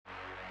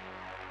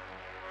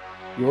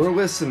You're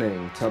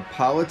listening to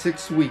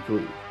Politics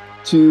Weekly.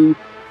 To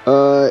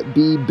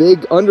be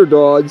big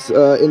underdogs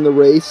in the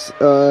race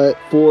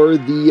for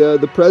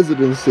the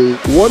presidency.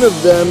 One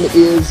of them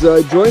is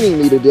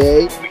joining me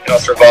today. We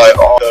cannot survive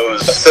all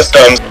those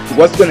systems.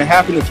 What's going to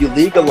happen if you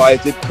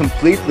legalize it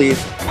completely?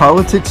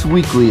 Politics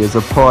Weekly is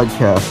a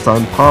podcast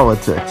on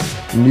politics,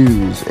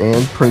 news,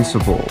 and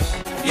principles.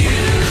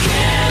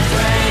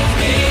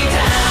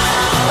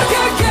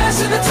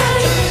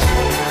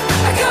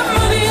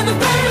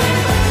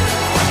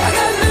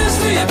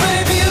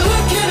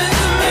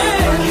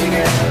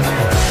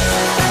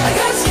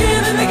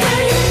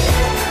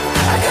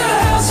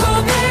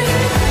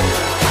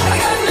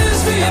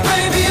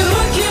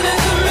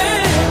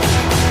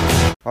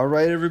 All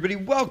right, everybody,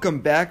 welcome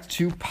back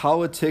to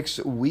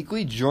Politics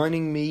Weekly.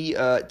 Joining me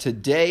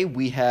today,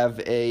 we have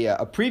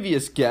a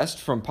previous guest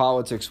from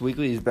Politics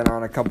Weekly. He's been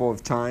on a couple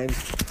of times.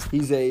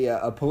 He's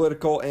a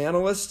political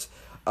analyst,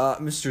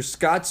 Mr.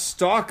 Scott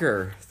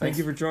Stalker. Thank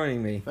you for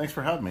joining me. Thanks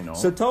for having me, Noel.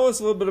 So tell us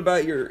a little bit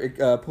about your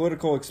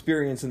political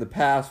experience in the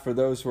past for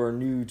those who are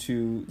new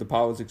to the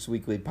Politics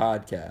Weekly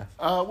podcast.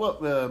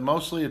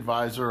 Mostly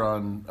advisor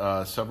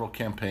on several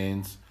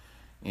campaigns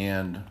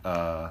and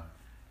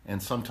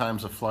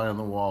sometimes a fly on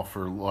the wall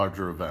for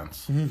larger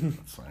events,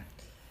 let's say.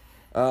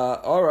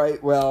 All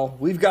right, well,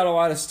 we've got a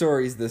lot of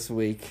stories this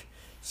week,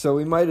 so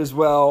we might as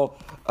well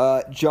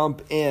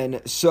jump in.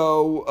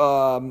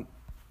 So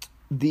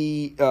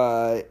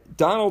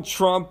Donald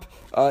Trump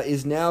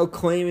is now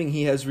claiming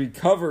he has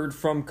recovered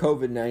from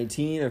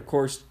COVID-19. Of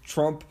course,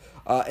 Trump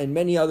and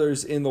many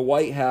others in the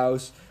White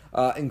House,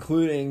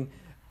 including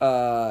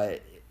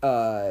Press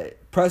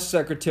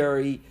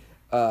Secretary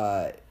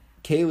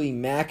Kayleigh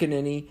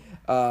McEnany,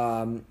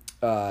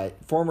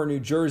 former New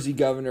Jersey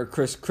Governor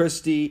Chris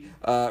Christie,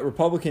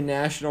 Republican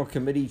National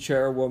Committee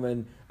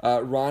Chairwoman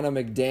Ronna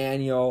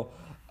McDaniel,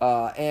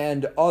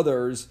 and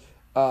others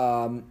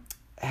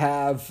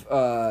have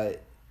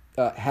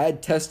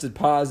had tested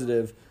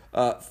positive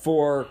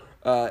for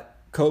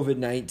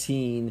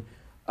COVID-19,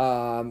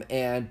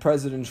 and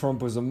President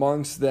Trump was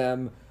amongst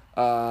them.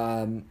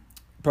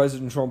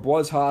 President Trump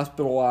was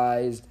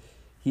hospitalized.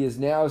 He is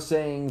now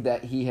saying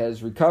that he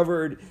has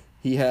recovered.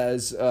 He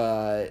has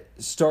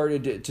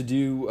started to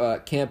do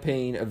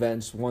campaign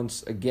events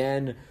once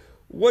again.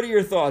 What are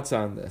your thoughts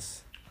on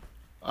this?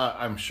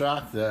 I'm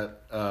shocked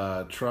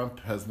that Trump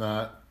has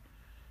not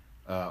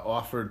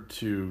offered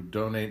to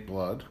donate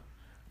blood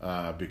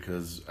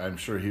because I'm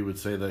sure he would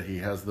say that he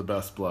has the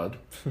best blood.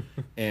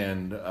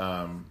 And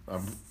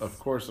of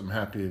course, I'm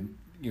happy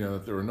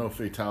that there were no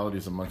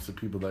fatalities amongst the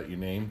people that you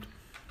named.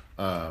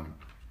 I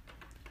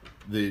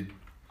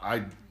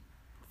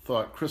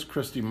thought Chris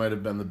Christie might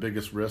have been the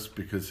biggest risk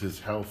because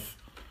his health,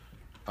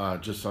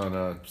 just on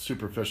a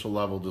superficial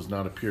level, does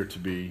not appear to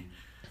be,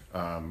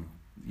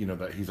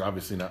 that he's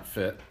obviously not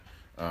fit,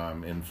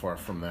 and far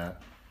from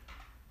that.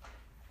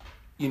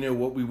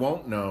 What we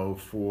won't know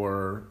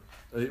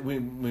we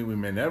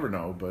may never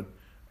know, but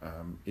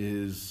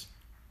is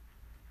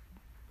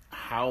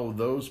how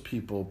those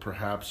people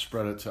perhaps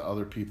spread it to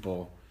other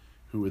people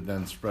who would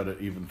then spread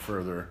it even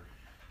further,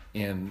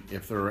 and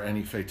if there are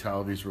any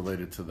fatalities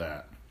related to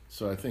that.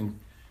 So I think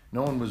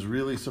no one was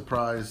really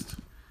surprised.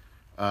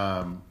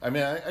 I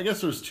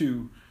guess there's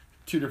two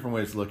different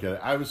ways to look at it.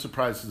 I was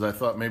surprised because I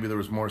thought maybe there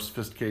was more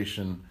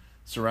sophistication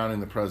surrounding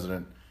the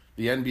president.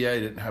 The NBA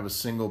didn't have a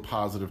single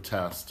positive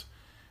test,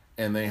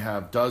 and they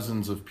have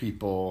dozens of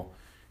people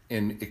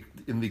in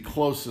the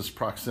closest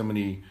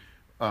proximity,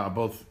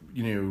 both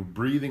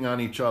breathing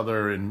on each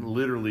other and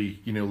literally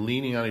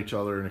leaning on each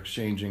other and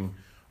exchanging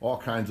all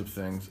kinds of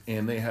things,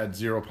 and they had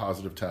zero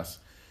positive tests.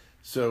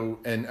 So,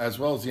 and as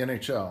well as the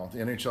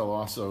NHL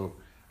also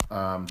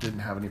didn't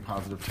have any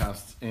positive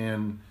tests.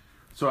 And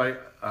so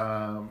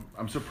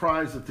I'm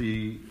surprised that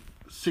the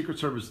Secret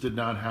Service did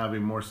not have a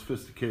more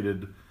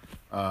sophisticated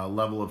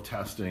level of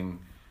testing.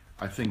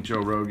 I think Joe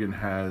Rogan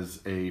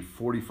has a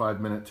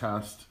 45-minute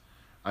test.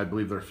 I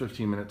believe there are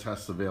 15-minute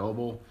tests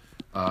available.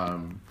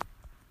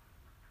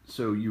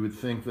 So you would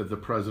think that the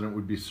president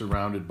would be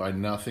surrounded by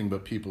nothing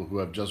but people who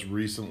have just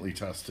recently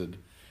tested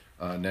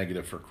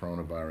negative for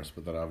coronavirus,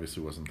 but that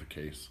obviously wasn't the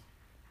case.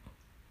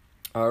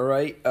 All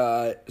right.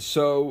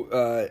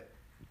 So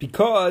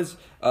because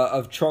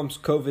of Trump's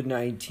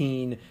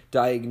COVID-19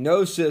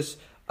 diagnosis,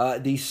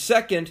 the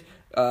second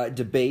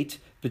debate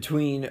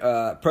between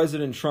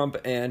President Trump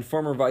and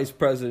former Vice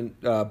President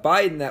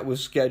Biden that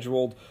was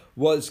scheduled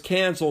was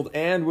canceled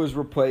and was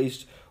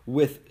replaced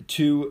with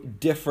two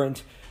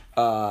different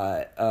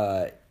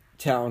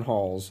town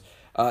halls.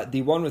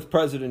 The one with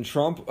President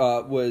Trump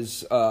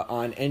was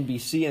on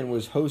NBC and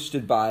was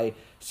hosted by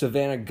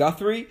Savannah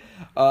Guthrie.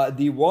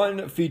 The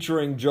one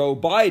featuring Joe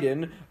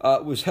Biden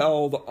was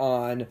held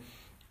on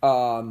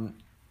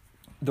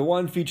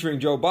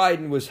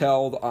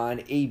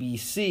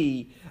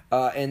ABC,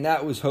 and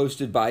that was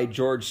hosted by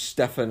George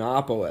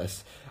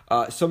Stephanopoulos.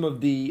 Some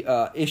of the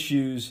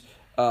issues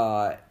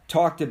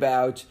talked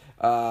about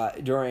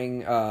during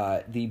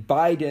the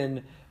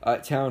Biden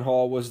town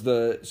hall was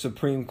the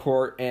Supreme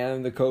Court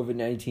and the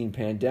COVID-19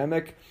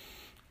 pandemic.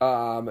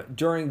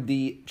 During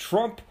the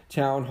Trump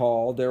town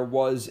hall, there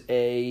was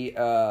a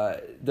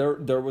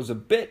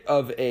bit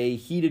of a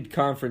heated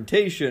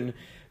confrontation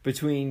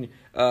between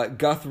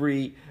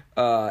Guthrie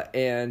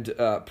and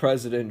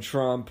President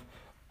Trump,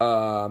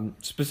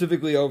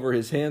 specifically over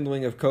his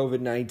handling of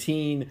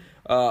COVID-19,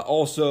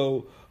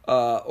 also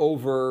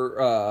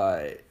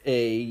over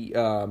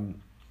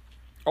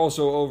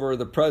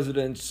the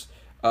president's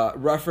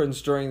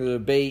reference during the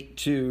debate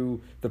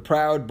to the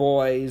Proud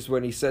Boys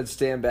when he said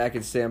 "stand back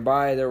and stand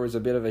by." There was a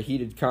bit of a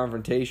heated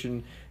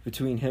confrontation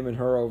between him and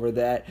her over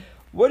that.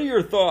 What are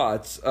your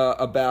thoughts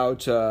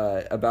about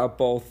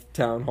both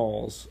town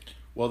halls?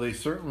 Well, they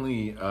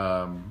certainly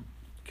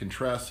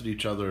contrasted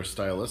each other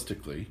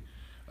stylistically.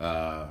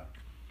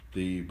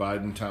 The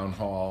Biden town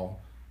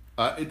hall,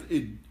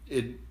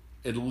 it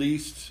at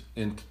least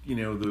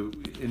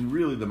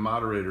really the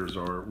moderators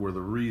were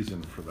the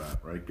reason for that,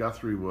 right?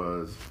 Guthrie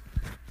was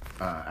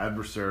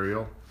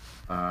adversarial.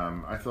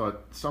 I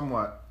thought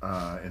somewhat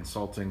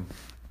insulting,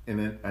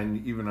 and I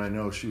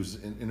know she was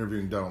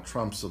interviewing Donald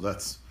Trump, so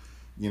that's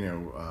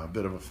a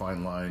bit of a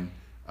fine line,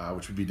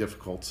 which would be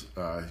difficult.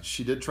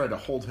 She did try to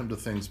hold him to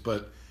things,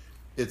 but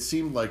it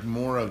seemed like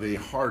more of a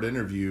hard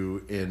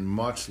interview and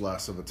much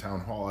less of a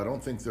town hall. I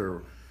don't think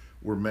there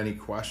were many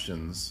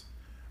questions.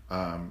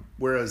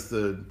 Whereas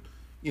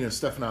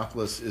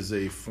Stephanopoulos is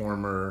a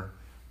former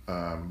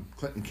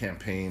Clinton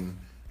campaign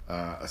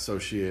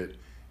associate,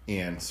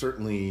 and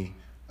certainly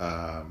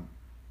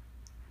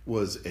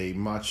was a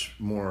much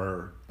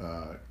more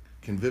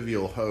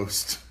convivial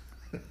host.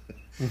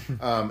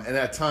 And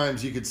at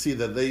times you could see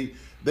that they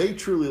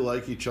truly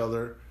like each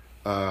other.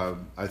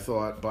 I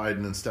thought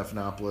Biden and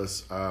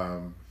Stephanopoulos,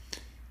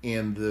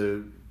 and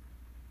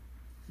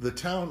the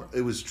town,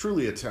 it was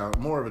truly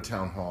more of a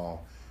town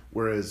hall,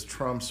 whereas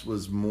Trump's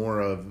was more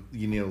of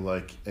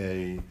like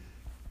an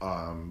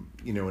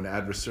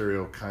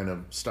adversarial kind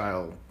of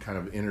style kind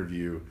of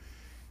interview.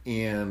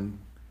 And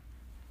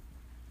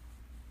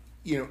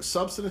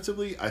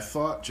substantively, I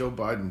thought Joe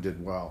Biden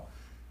did well.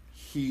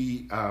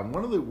 He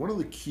one of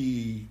the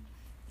key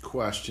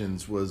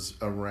questions was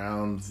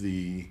around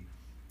the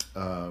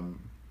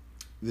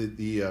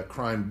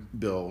crime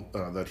bill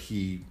that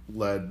he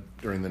led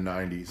during the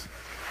 90s,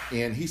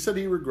 and he said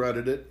he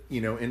regretted it,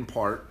 in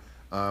part,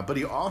 but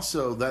he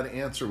also, that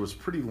answer was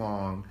pretty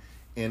long,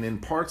 and in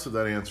part of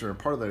that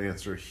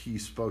answer, he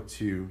spoke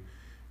to,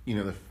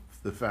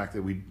 the fact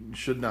that we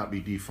should not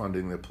be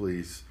defunding the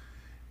police,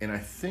 and I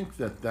think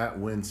that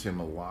wins him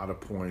a lot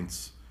of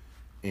points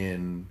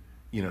in,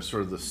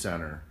 sort of the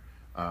center.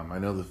 I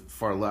know the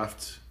far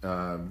left,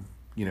 and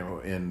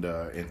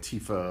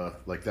Antifa,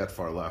 like that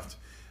far left,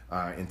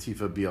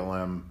 Antifa,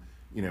 BLM,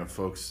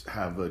 folks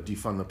have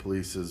defund the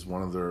police as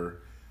one of their,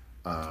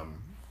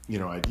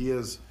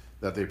 ideas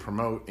that they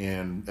promote.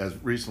 And as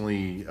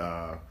recently,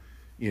 Al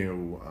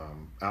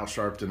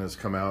Sharpton has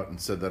come out and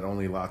said that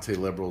only latte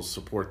liberals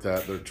support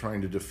that. They're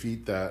trying to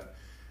defeat that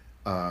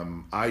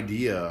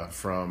idea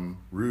from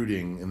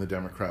rooting in the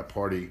Democrat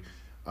Party.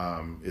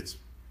 It's,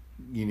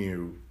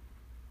 and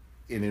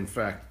in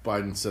fact,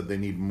 Biden said they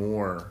need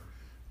more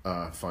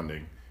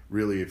funding.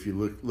 Really, if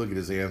you look at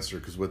his answer,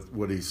 because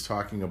what he's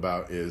talking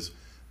about is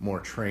more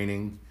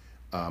training,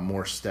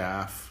 more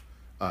staff,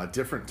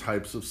 different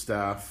types of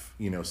staff,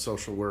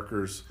 social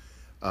workers.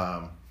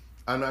 I'm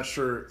not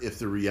sure if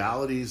the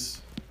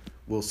realities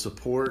will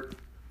support,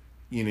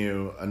 a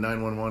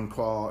 911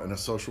 call and a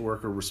social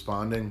worker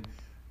responding,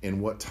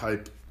 and what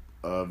type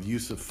of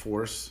use of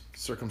force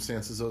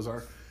circumstances those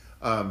are.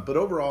 But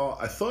overall,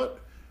 I thought,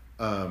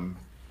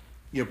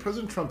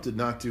 President Trump did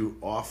not do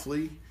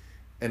awfully.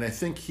 And I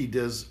think he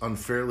does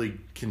unfairly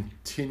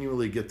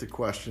continually get the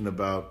question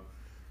about,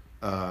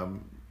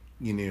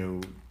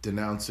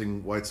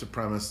 denouncing white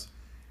supremacists.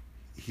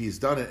 He's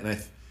done it. And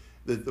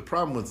the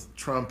problem with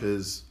Trump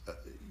is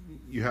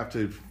you have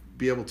to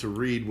be able to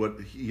read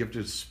you have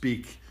to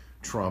speak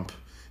Trump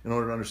in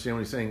order to understand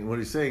what he's saying. What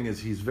he's saying is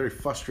he's very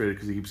frustrated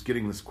because he keeps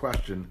getting this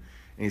question.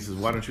 And he says,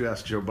 why don't you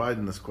ask Joe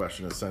Biden this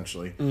question,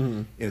 essentially? Mm-hmm.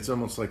 And it's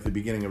almost like the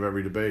beginning of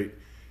every debate.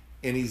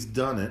 And he's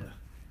done it.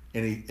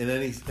 And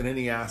then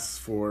he asks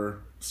for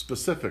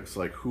specifics,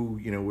 like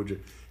who, would you?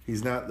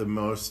 He's not the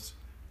most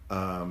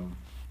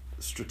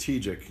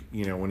strategic,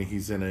 when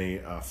he's in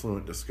a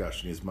fluent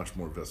discussion. He's much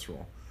more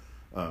visceral.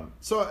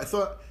 So I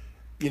thought,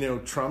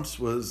 Trump's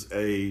was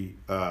a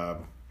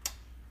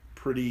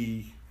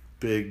pretty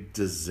big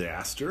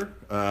disaster,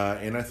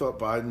 and I thought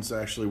Biden's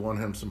actually won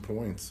him some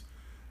points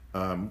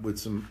with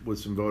some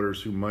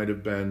voters who might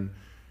have been,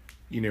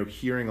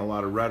 hearing a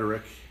lot of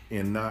rhetoric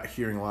and not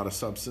hearing a lot of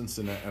substance,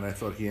 and I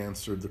thought he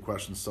answered the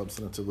question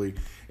substantively.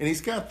 And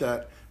he's got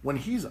that, when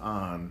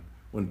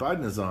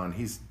Biden is on,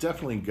 he's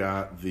definitely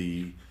got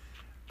the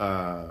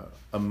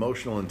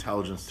emotional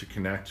intelligence to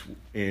connect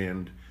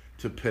and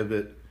to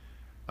pivot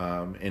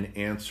and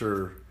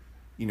answer,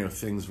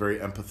 things very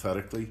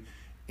empathetically.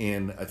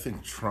 And I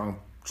think Trump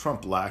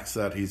lacks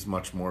that. He's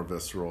much more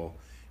visceral,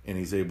 and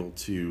he's able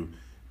to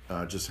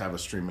just have a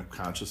stream of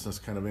consciousness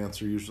kind of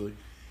answer usually.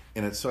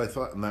 And so I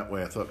thought in that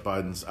way, I thought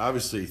Biden's,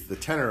 obviously the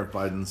tenor of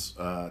Biden's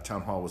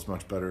town hall was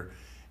much better.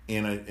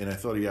 And I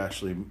thought he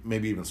actually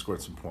maybe even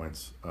scored some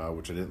points,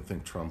 which I didn't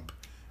think Trump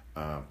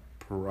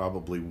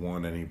probably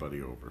won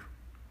anybody over.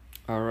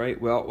 All right,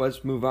 well,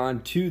 let's move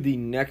on to the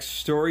next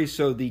story.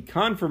 So the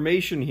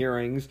confirmation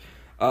hearings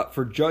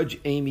for Judge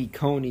Amy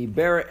Coney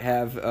Barrett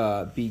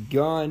have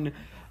begun.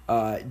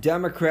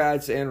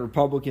 Democrats and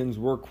Republicans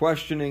were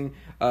questioning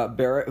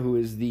Barrett, who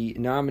is the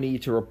nominee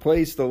to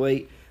replace the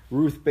late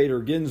Ruth Bader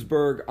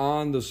Ginsburg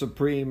on the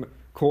Supreme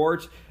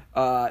Court.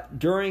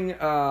 During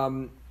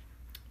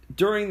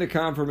the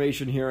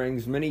confirmation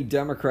hearings, many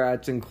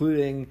Democrats,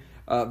 including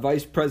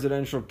vice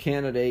presidential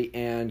candidate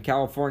and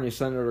California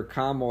Senator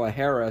Kamala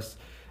Harris,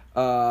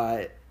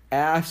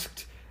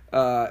 asked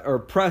or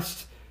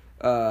pressed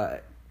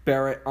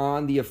Barrett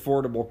on the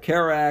Affordable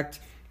Care Act.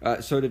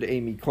 So did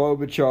Amy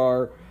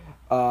Klobuchar.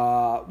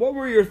 What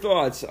were your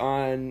thoughts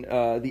on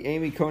the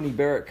Amy Coney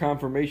Barrett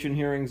confirmation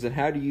hearings, and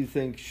how do you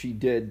think she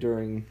did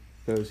during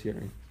those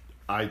hearings?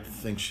 I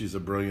think she's a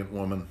brilliant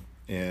woman,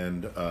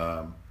 and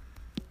I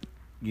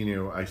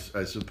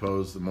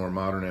suppose the more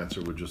modern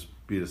answer would just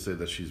be to say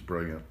that she's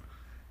brilliant.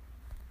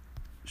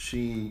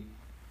 She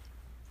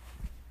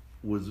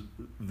was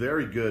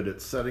very good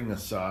at setting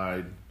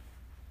aside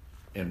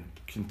and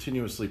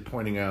continuously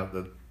pointing out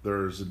that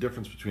there's a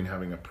difference between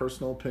having a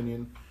personal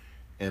opinion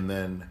and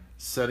then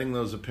setting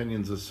those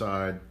opinions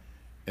aside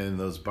and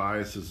those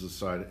biases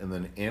aside and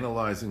then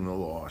analyzing the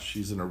law.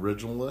 She's an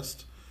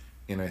originalist,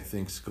 and I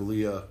think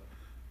Scalia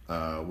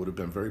would have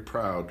been very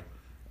proud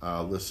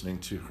listening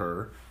to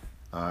her,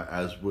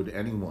 as would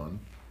anyone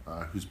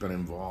who's been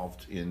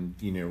involved in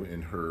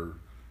her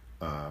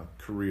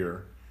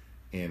career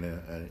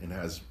and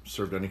has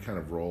served any kind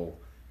of role,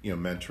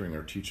 mentoring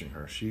or teaching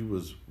her. She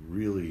was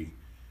really,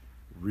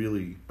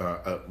 really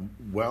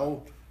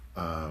well,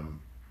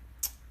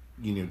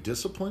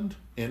 disciplined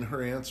in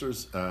her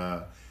answers.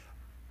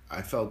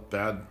 I felt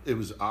bad. It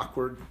was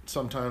awkward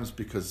sometimes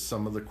because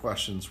some of the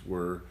questions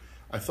were,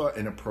 I thought,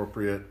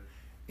 inappropriate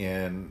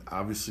and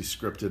obviously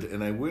scripted.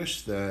 And I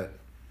wish that,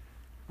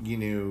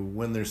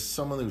 when there's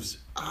someone who's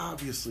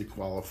obviously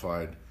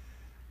qualified,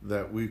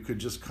 that we could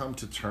just come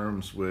to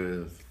terms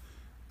with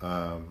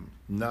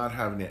not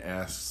having to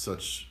ask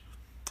such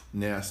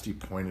nasty,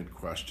 pointed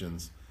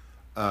questions.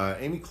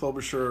 Amy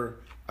Klobuchar,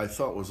 I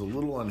thought, was a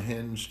little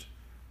unhinged.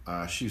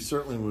 She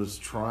certainly was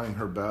trying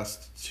her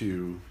best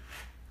to,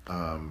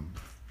 to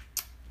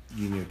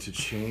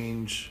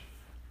change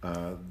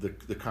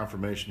the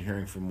confirmation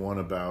hearing from one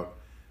about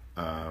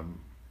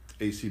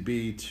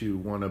ACB to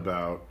one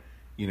about,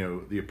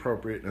 the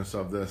appropriateness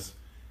of this,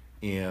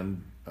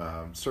 and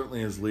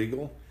certainly is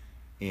legal,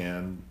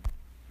 and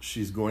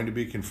she's going to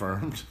be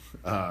confirmed,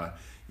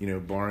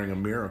 barring a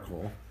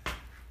miracle.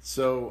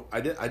 So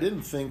I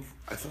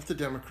thought the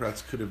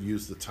Democrats could have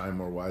used the time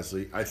more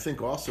wisely. I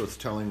think also it's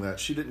telling that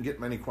she didn't get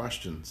many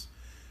questions.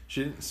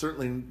 She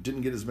certainly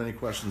didn't get as many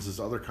questions as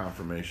other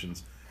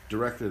confirmations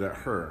directed at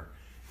her.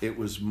 It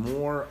was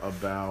more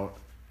about,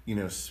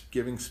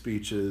 giving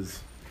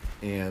speeches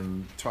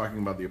and talking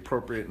about the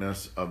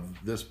appropriateness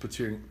of this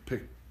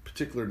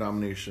particular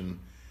nomination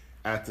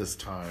at this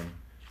time.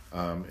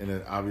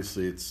 And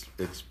obviously it's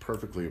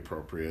perfectly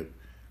appropriate.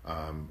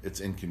 It's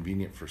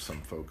inconvenient for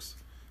some folks.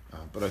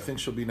 But I think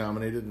she'll be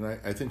nominated, and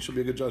I think she'll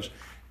be a good judge.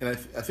 And I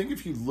think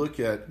if you look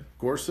at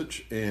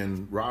Gorsuch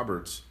and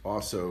Roberts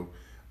also,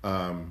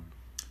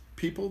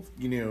 people,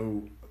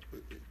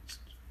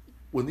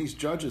 when these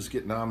judges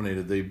get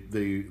nominated,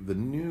 the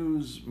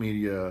news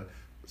media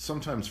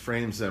sometimes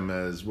frames them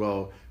as,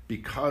 well,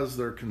 because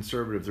they're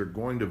conservative, they're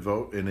going to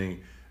vote in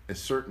a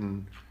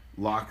certain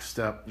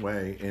lockstep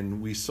way.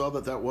 And we saw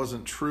that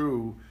wasn't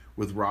true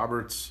with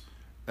Roberts'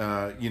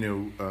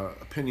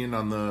 opinion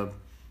on the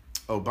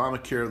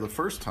Obamacare the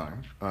first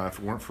time. If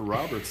it weren't for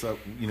Roberts, that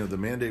the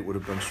mandate would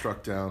have been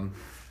struck down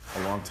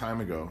a long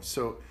time ago.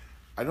 So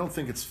I don't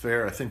think it's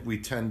fair. I think we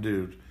tend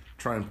to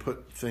try and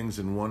put things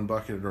in one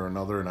bucket or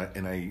another,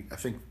 and I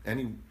think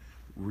any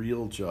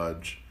real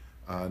judge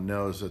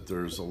knows that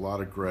there's a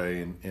lot of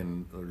gray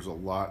and there's a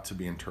lot to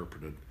be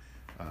interpreted.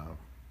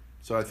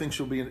 So I think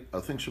she'll be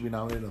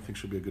nominated. I think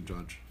she'll be a good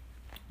judge.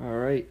 All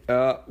right.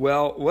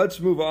 Well, let's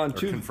move on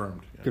to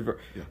confirmed.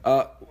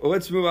 Yeah.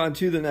 Let's move on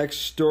to the next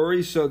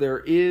story. So there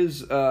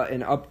is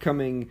an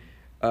upcoming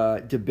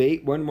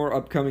debate. One more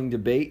upcoming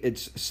debate.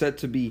 It's set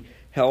to be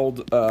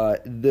held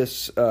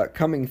this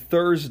coming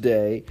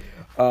Thursday,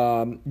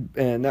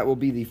 and that will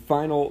be the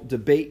final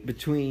debate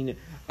between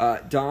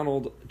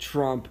Donald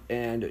Trump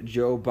and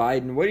Joe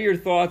Biden. What are your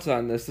thoughts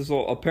on this? This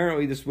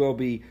will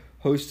be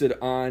hosted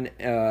on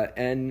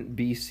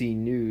NBC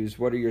News.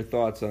 What are your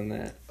thoughts on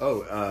that?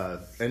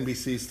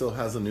 NBC still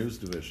has a news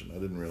division. I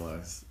didn't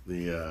realize.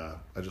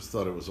 I just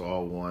thought it was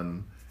all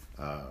one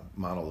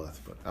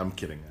monolith, but I'm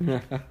kidding.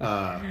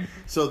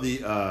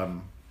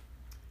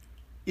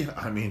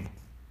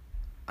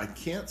 I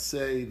can't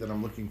say that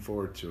I'm looking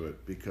forward to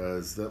it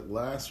because that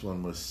last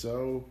one was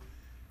so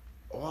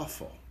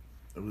awful.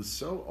 It was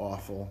so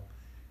awful,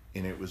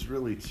 and it was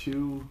really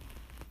too.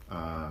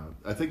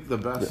 I think the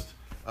best,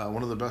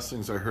 one of the best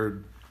things I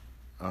heard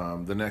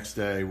the next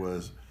day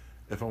was,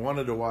 if I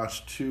wanted to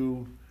watch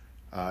two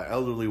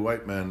elderly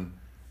white men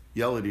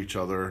yell at each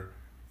other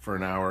for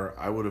an hour,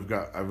 I would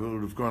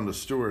have gone to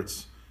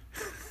Stewart's,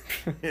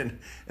 and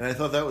I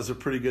thought that was a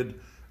pretty good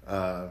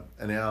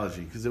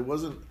analogy, because it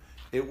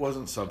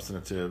wasn't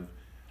substantive.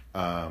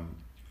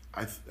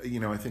 I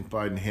think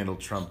Biden handled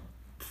Trump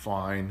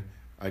fine.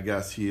 I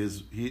guess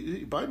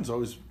Biden's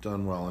always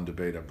done well in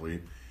debate, I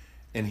believe,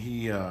 and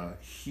he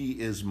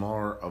is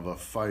more of a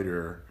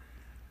fighter,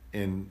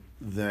 and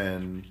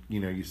then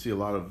you see a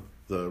lot of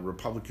the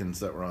Republicans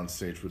that were on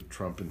stage with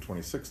Trump in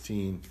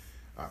 2016,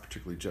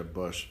 particularly Jeb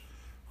Bush,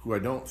 who I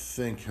don't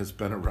think has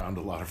been around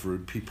a lot of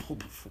rude people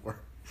before,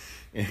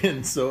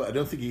 and so I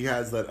don't think he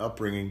has that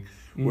upbringing.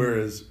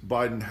 Whereas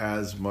Biden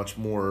has much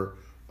more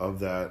of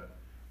that.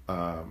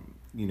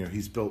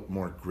 He's built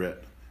more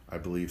grit, I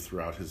believe,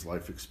 throughout his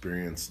life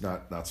experience.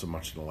 Not so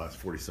much in the last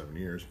 47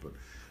 years,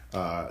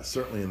 but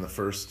certainly in the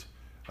first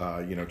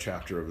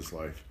chapter of his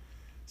life.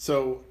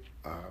 So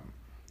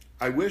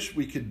I wish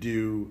we could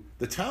do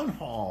the town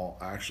hall.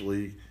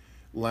 Actually,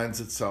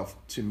 lends itself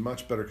to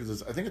much better,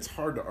 because I think it's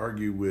hard to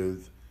argue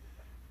with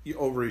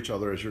over each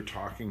other as you're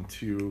talking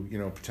to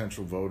a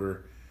potential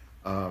voter.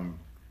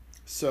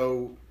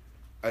 So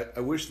I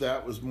wish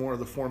that was more of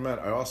the format.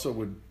 I also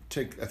would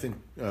take, I think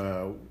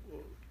a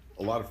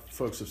lot of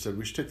folks have said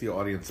we should take the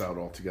audience out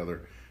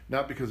altogether,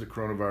 not because of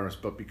coronavirus,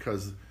 but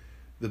because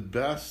the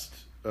best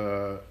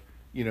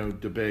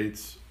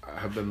debates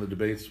have been the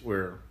debates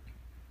where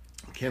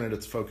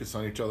candidates focus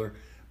on each other.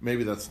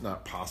 Maybe that's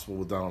not possible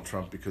with Donald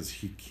Trump because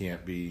he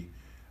can't be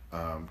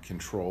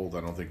controlled,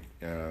 I don't think,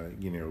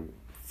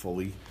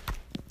 fully,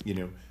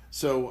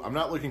 So I'm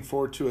not looking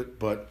forward to it,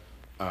 but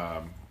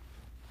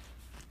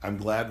I'm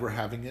glad we're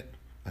having it.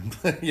 I'm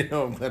glad,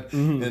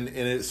 and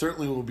it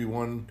certainly will be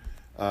one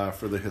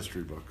for the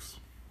history books.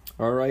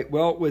 All right.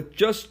 Well, with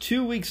just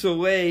 2 weeks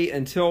away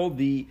until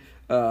the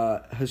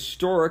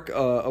historic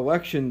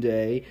election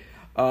day,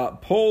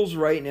 polls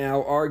right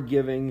now are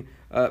giving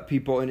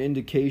people an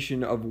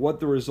indication of what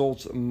the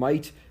results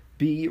might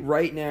be.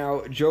 Right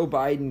now, Joe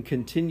Biden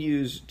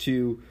continues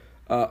to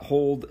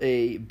hold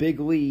a big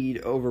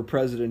lead over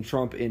President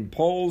Trump in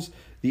polls.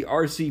 The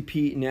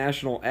RCP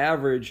national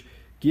average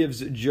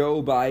gives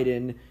Joe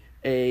Biden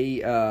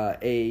a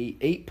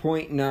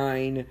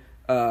 8.9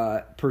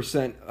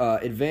 percent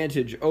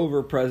advantage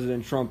over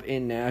President Trump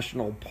in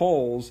national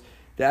polls.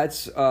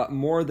 That's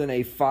more than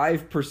a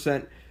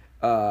 5%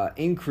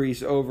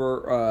 increase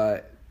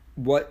over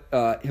what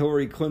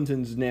Hillary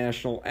Clinton's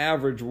national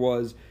average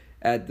was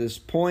at this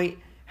point.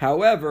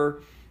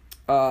 However,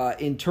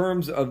 in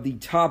terms of the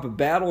top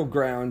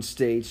battleground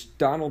states,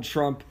 Donald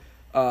Trump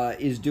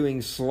is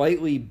doing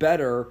slightly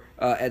better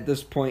at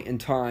this point in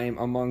time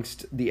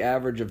amongst the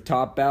average of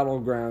top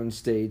battleground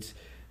states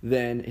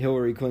than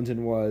Hillary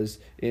Clinton was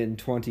in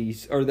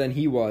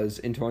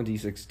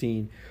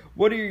 2016.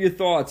 What are your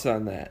thoughts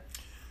on that?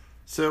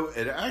 So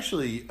it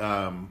actually,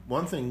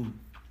 one thing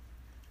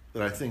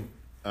that I think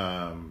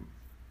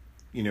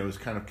is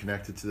kind of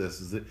connected to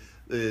this is that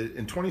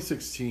in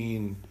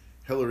 2016,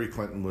 Hillary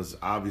Clinton was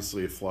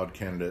obviously a flawed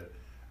candidate,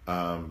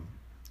 to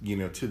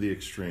the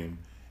extreme.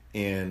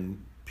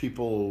 And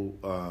people,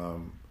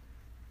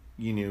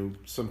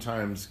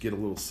 sometimes get a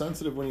little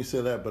sensitive when you say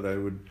that, but I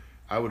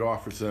would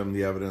offer to them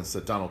the evidence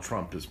that Donald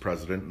Trump is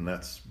president, and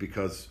that's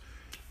because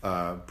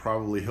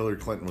probably Hillary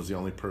Clinton was the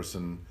only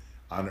person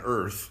on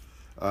earth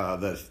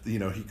that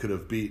he could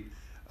have beat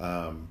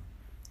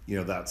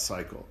that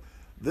cycle.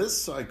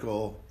 This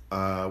cycle,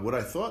 what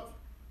I thought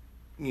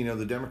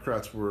the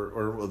Democrats were,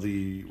 or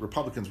the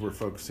Republicans were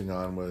focusing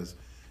on was,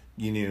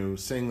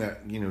 saying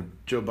that,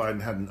 Joe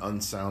Biden had an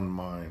unsound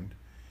mind.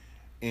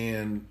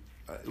 And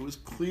it was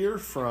clear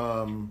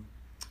from,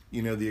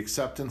 the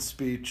acceptance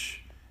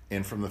speech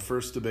and from the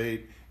first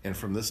debate and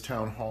from this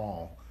town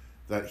hall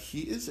that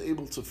he is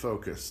able to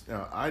focus.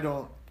 Now, I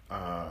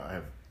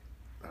have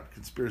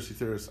conspiracy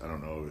theorists. I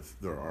don't know if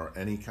there are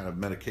any kind of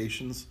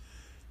medications,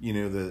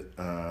 that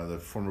the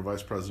former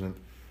vice president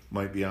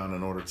might be on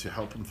in order to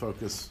help him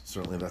focus.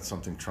 Certainly that's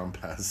something Trump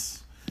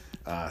has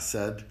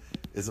said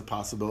is a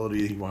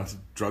possibility. He wants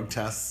drug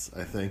tests,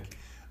 I think.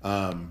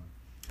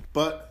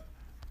 But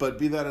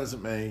be that as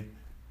it may,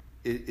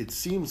 it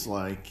seems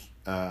like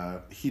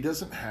he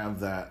doesn't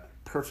have that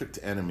perfect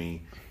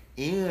enemy,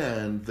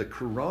 and the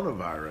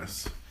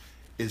coronavirus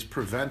is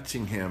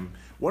preventing him.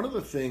 One of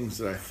the things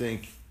that I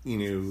think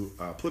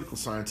political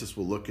scientists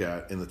will look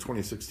at in the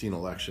 2016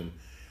 election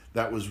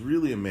that was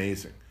really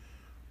amazing,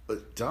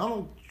 but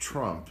Donald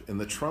Trump and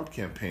the Trump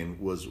campaign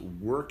was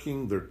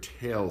working their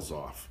tails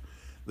off.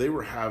 They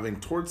were having,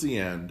 towards the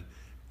end,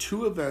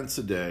 2 events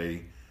a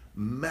day,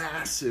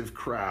 massive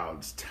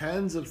crowds,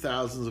 tens of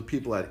thousands of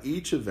people at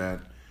each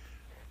event,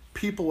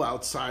 people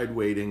outside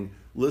waiting,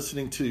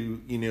 listening to,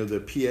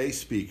 the PA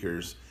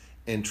speakers,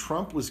 and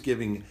Trump was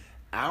giving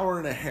hour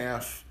and a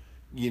half,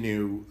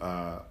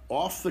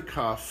 off the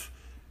cuff,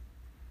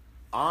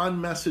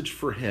 on message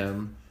for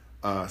him,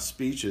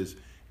 speeches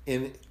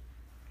in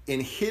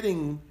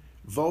hitting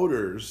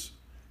voters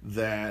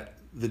that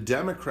the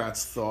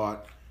Democrats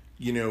thought,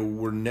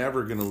 were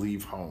never going to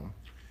leave home.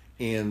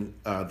 And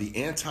the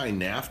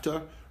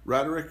anti-NAFTA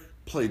rhetoric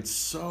played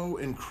so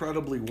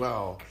incredibly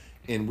well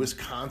in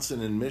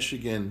Wisconsin and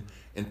Michigan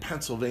and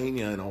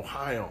Pennsylvania and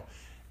Ohio.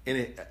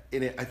 And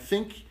I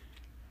think,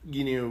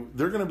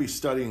 they're going to be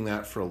studying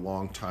that for a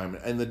long time.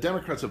 And the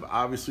Democrats have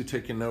obviously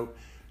taken note.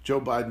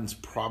 Joe Biden's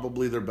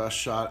probably their best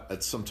shot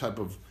at some type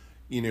of,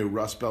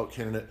 Rust Belt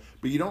candidate.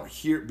 But you don't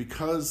hear,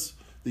 because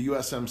the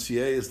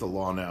USMCA is the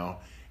law now,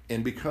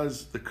 and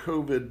because the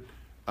COVID,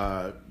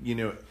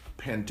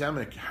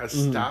 pandemic has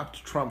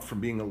stopped Trump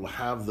from being able to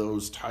have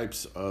those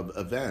types of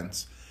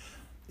events,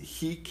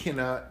 he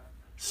cannot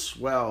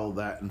swell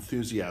that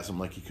enthusiasm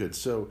like he could.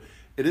 So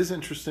it is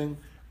interesting.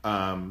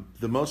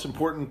 The most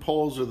important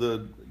polls are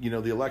the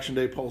election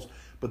day polls,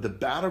 but the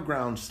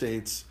battleground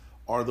states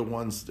are the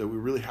ones that we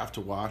really have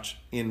to watch.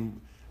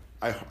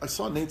 I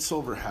saw Nate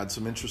Silver had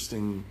some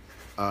interesting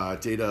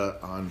data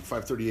on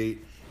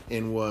 538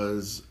 and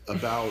was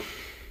about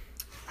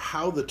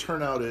how the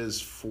turnout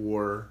is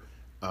for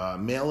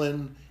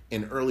mail-in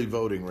and early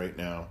voting right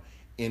now.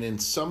 And in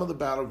some of the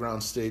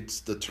battleground states,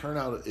 the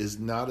turnout is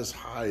not as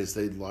high as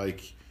they'd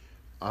like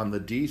on the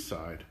D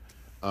side.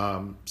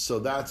 So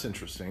that's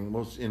interesting.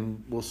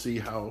 We'll see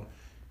how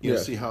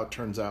see how it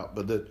turns out.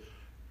 But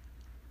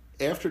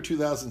after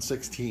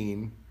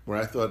 2016, where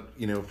I thought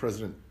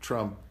President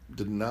Trump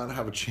did not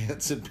have a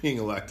chance at being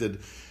elected,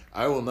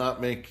 I will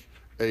not make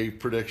a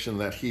prediction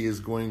that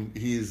he's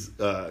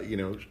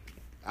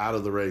out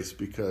of the race,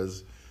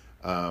 because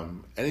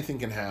anything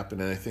can happen.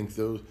 And I think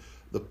the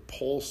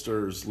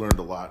pollsters learned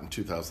a lot in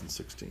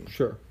 2016.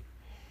 Sure.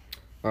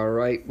 All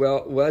right.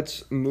 Well,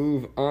 let's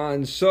move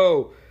on.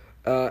 So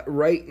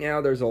right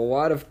now there's a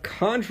lot of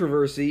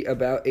controversy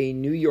about a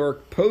New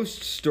York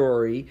Post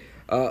story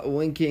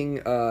linking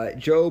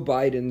Joe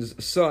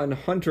Biden's son,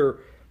 Hunter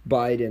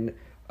Biden,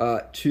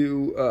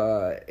 to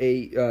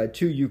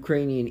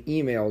Ukrainian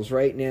emails.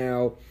 Right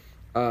now,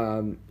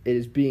 it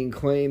is being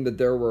claimed that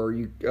there were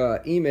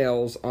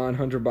emails on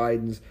Hunter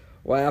Biden's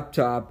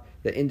laptop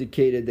that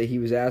indicated that he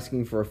was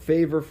asking for a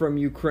favor from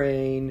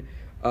Ukraine.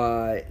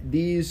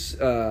 These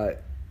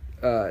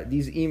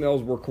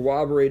emails were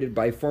corroborated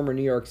by former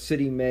New York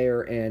City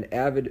mayor and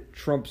avid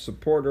Trump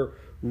supporter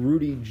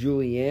Rudy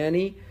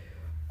Giuliani.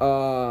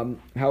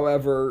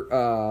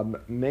 However,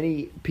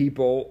 many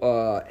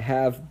people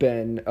have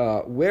been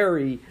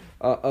wary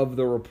of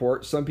the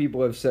report. Some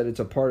people have said it's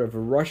a part of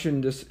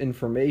Russian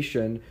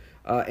disinformation,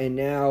 and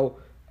now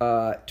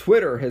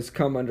Twitter has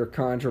come under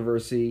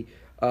controversy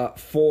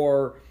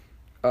for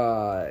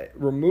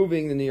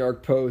removing the New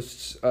York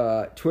Post's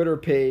Twitter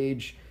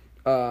page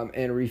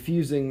and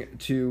refusing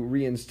to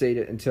reinstate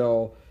it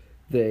until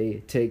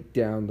they take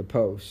down the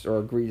post, or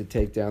agree to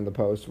take down the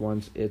post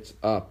once it's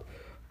up.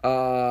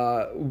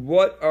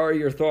 What are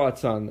your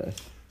thoughts on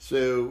this?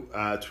 So,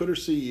 Twitter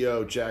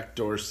CEO Jack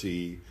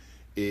Dorsey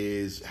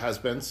has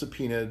been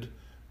subpoenaed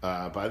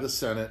by the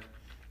Senate,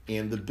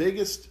 and the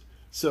biggest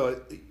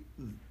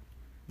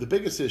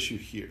issue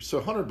here. So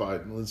Hunter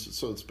Biden.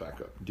 Let's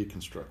back up and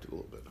deconstruct it a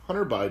little bit.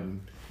 Hunter Biden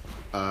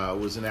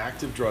was an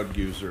active drug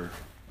user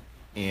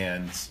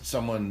and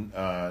someone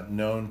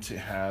known to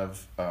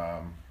have,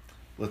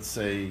 let's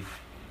say,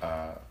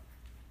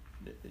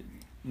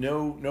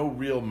 no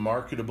real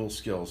marketable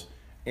skills,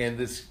 and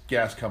this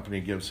gas company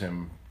gives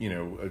him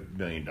 $1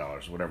 million,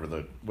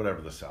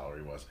 whatever the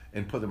salary was,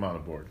 and put them on a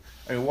board.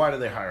 I mean, why do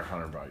they hire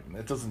Hunter Biden?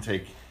 It doesn't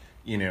take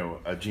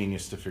a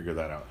genius to figure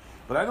that out.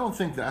 But I don't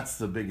think that's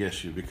the big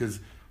issue, because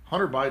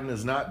Hunter Biden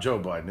is not Joe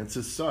Biden. It's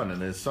his son,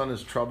 and his son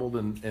is troubled,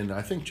 and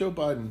I think Joe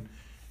Biden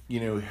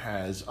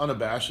has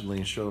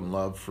unabashedly shown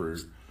love for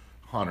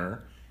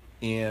Hunter,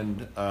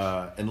 and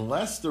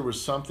unless there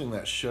was something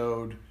that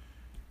showed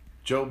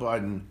Joe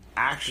Biden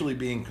actually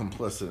being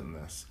complicit in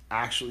this,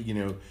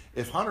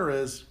 if Hunter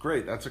is,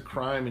 great, that's a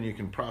crime and you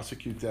can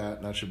prosecute that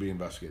and that should be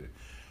investigated.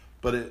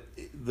 But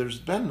there's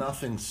been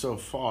nothing so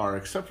far,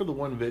 except for the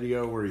one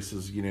video where he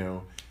says,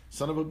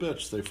 son of a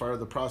bitch, they fired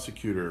the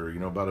prosecutor,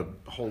 about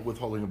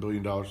withholding $1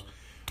 billion.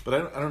 But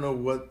I don't know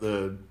what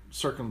the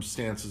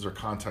circumstances or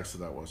context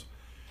of that was.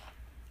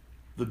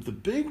 The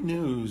big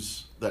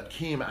news that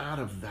came out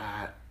of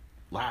that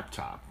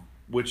laptop,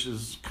 which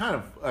is kind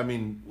of,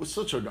 was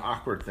such an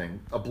awkward thing.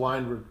 A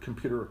blind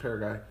computer repair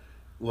guy,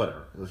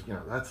 whatever.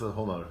 That's a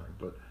whole other thing.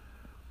 But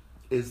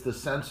is the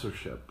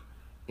censorship.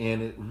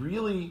 And it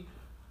really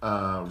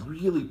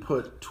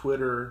put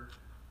Twitter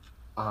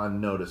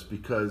on notice,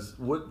 because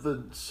what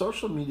the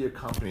social media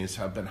companies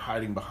have been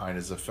hiding behind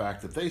is the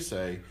fact that they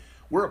say,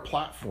 we're a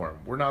platform,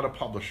 we're not a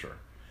publisher.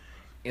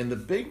 And the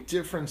big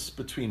difference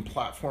between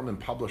platform and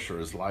publisher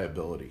is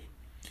liability.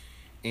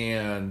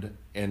 And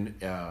in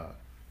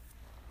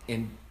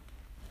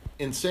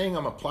saying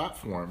I'm a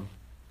platform,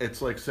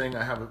 it's like saying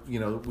I have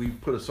we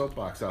put a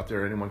soapbox out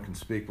there, anyone can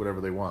speak whatever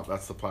they want.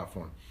 That's the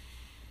platform.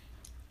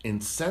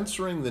 In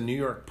censoring the New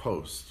York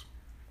Post,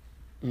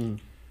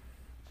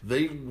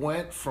 they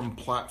went from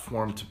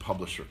platform to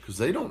publisher because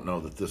they don't know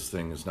that this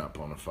thing is not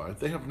bona fide.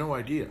 They have no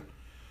idea.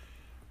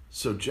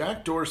 So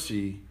Jack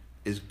Dorsey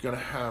is going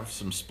to have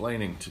some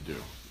splaining to do.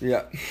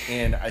 Yeah.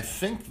 And I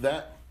think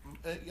that,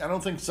 I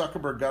don't think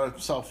Zuckerberg got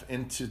himself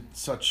into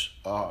such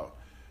a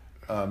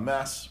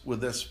mess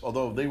with this,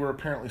 although they were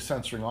apparently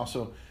censoring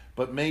also.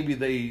 But maybe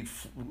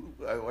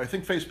I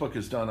think Facebook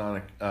has done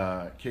on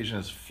occasion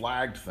has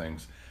flagged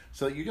things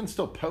so that you can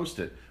still post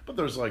it. But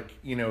there's like,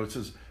 it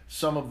says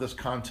some of this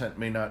content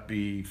may not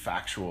be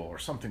factual or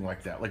something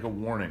like that, like a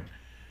warning,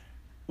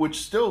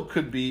 which still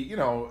could be,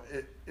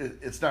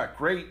 it's not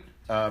great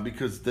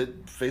because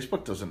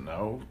Facebook doesn't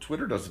know,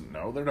 Twitter doesn't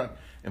know. They're not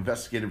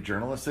investigative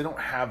journalists. They don't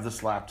have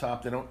this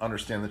laptop. They don't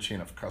understand the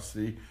chain of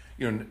custody.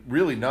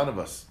 Really none of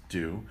us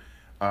do.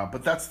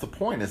 But that's the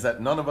point, is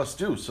that none of us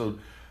do.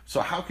 So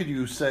how could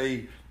you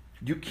say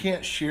you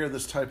can't share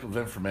this type of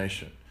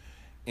information?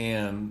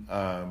 And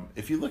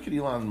if you look at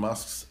Elon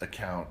Musk's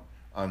account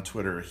on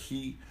Twitter,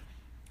 he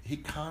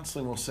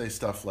constantly will say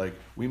stuff like,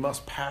 we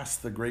must pass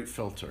the great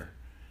filter.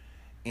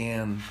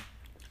 And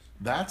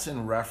that's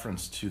in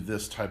reference to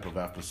this type of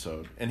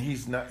episode. And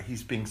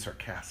he's being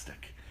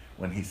sarcastic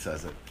when he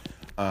says it.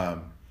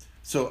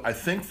 So I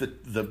think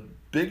that the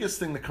biggest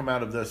thing to come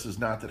out of this is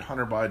not that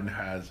Hunter Biden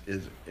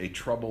is a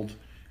troubled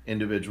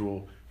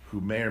individual who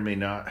may or may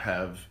not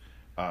have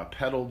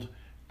peddled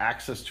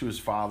access to his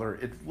father.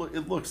 It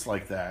looks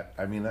like that.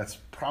 I mean, that's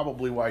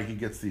probably why he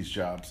gets these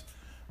jobs.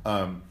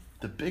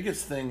 The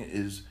biggest thing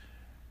is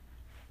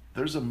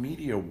there's a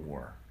media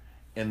war,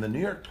 and the New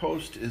York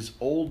Post is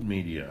old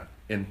media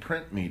and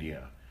print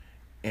media,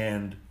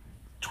 and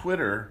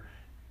Twitter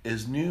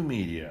is new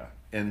media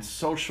and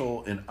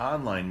social and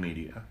online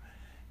media.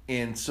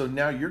 And so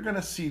now you're going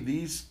to see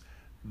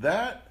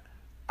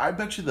I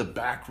bet you the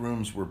back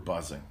rooms were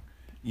buzzing.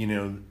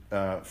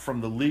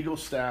 From the legal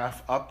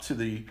staff up to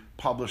the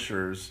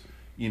publishers,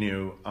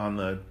 on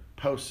the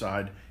Post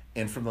side,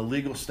 and from the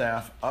legal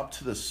staff up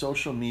to the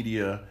social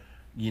media,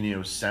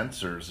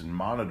 censors and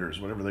monitors,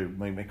 whatever they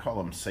may call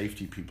them,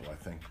 safety people, I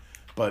think.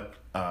 But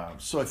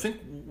so I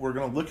think we're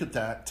going to look at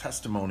that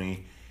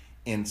testimony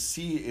and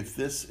see if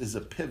this is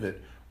a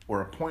pivot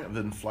or a point of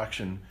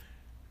inflection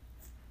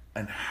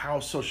and how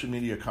social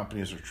media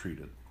companies are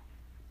treated.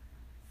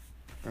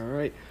 All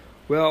right.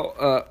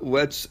 Well,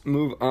 let's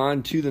move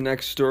on to the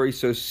next story.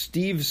 So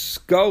Steve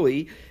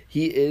Scully,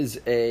 he is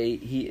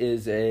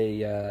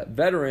a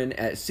veteran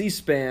at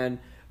C-SPAN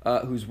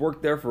who's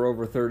worked there for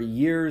over 30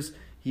 years.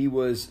 He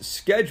was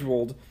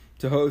scheduled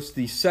to host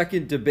the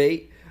second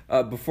debate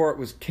before it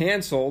was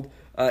canceled.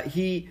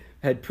 He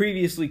had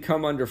previously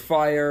come under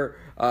fire.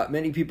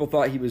 Many people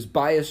thought he was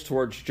biased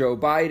towards Joe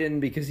Biden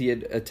because he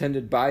had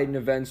attended Biden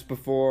events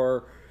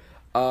before.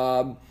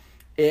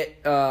 He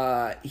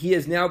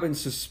has now been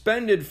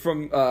suspended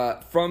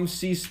from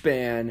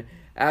C-SPAN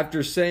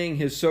after saying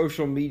his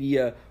social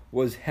media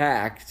was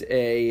hacked,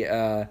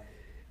 a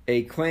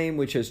claim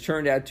which has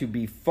turned out to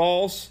be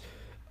false.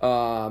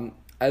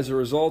 As a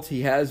result,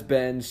 he has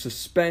been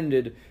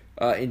suspended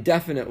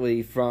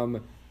indefinitely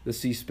from the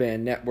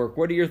C-SPAN network.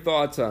 What are your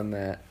thoughts on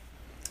that?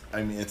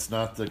 I mean, it's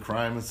not the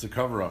crime, it's the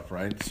cover-up,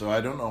 right? So I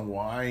don't know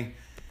why.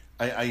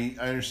 I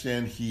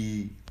understand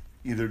he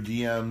either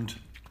DM'd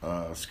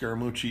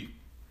Scaramucci,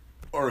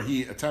 or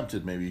he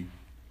attempted maybe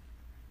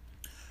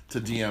to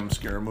DM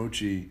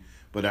Scaramucci,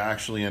 but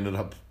actually ended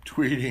up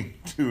tweeting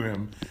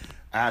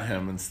at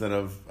him instead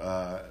of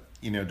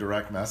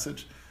direct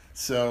message.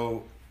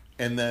 So,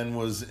 and then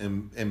was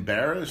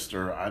embarrassed,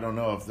 or I don't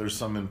know if there's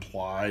some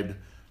implied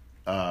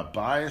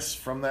bias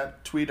from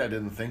that tweet. I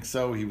didn't think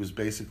so. He was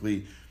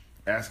basically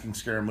asking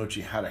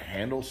Scaramucci how to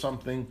handle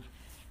something,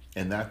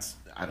 and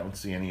I don't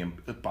see any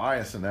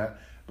bias in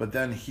that. But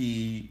then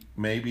he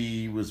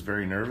maybe was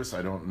very nervous,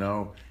 I don't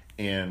know,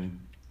 and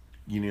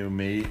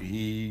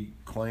he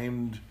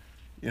claimed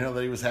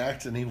that he was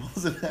hacked and he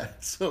wasn't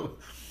hacked. So,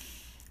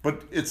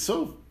 but it's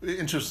so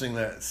interesting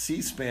that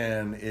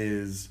C-SPAN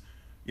is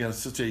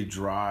such a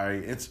dry,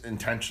 it's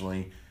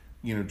intentionally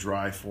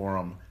dry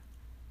forum.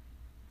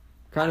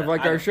 Kind of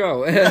like our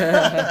show.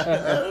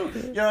 I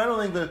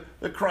don't think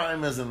the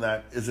crime isn't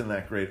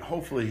that great.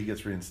 Hopefully he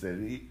gets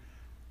reinstated.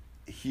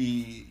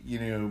 He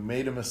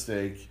made a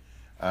mistake.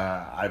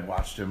 I've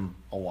watched him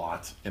a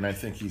lot, and I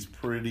think he's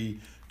pretty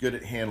good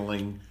at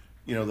handling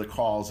the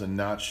calls and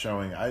not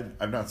showing.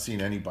 I've not seen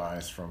any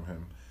bias from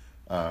him.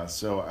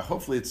 So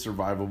hopefully it's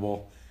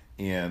survivable,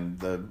 and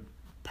the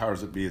powers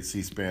that be at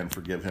C-SPAN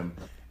forgive him,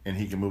 and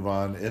he can move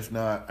on. If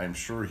not, I'm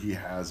sure he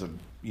has a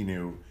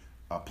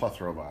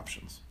plethora of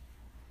options.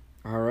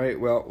 All right,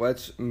 well,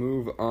 let's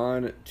move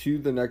on to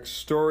the next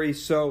story.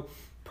 So,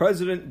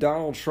 President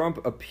Donald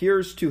Trump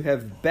appears to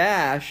have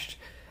bashed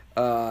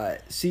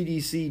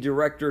CDC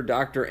Director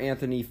Dr.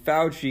 Anthony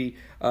Fauci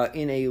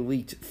in a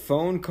leaked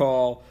phone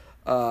call.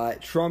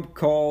 Trump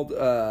called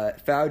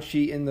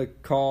Fauci in the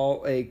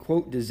call a,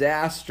 quote,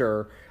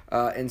 disaster,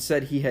 and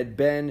said he had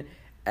been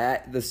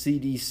at the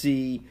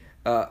CDC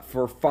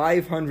for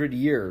 500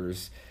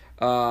 years.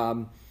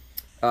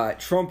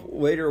 Trump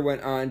later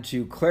went on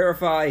to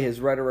clarify his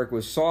rhetoric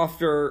was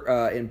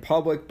softer in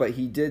public, but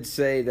he did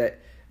say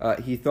that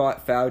he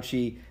thought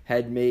Fauci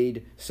had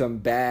made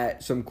some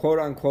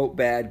quote-unquote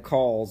bad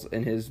calls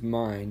in his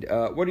mind.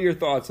 What are your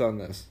thoughts on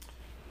this?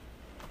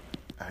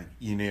 I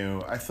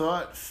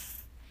thought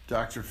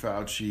Dr.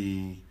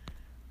 Fauci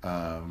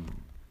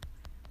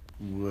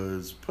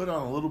was put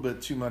on a little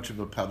bit too much of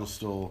a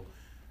pedestal,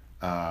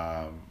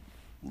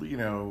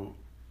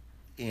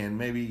 and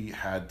maybe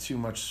had too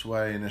much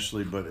sway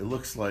initially, but it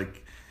looks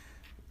like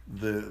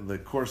the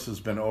course has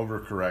been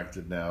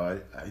overcorrected now.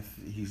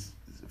 He's,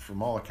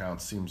 from all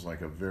accounts, seems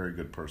like a very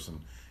good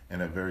person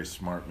and a very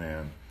smart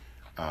man,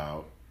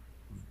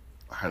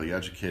 highly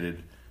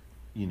educated,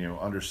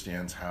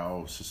 understands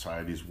how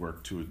societies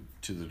work to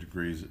the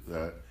degrees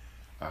that,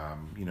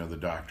 the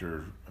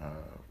doctor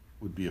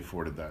would be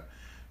afforded that.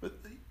 But,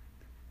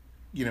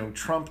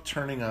 Trump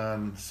turning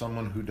on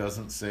someone who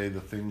doesn't say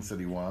the things that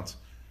he wants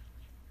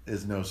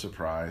is no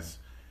surprise.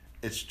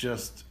 It's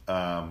just,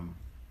 I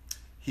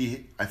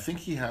think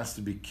he has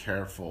to be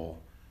careful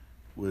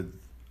with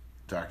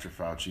Dr.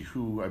 Fauci,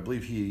 who I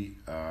believe he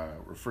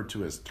referred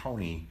to as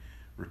Tony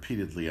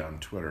repeatedly on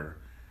Twitter,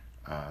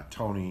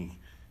 Tony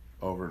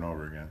over and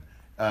over again,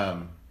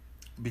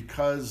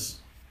 because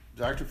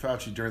Dr.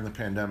 Fauci during the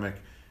pandemic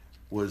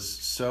was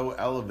so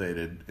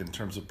elevated in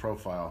terms of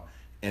profile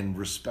and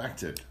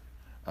respected.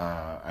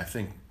 I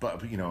think,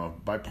 but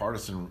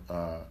bipartisan,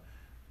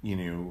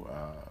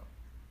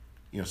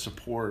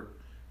 support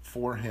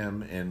for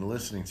him and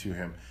listening to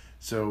him.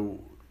 So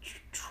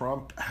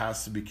Trump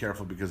has to be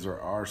careful because there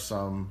are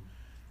some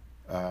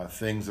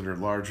things that are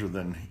larger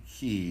than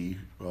he,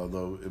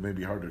 although it may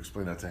be hard to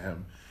explain that to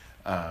him.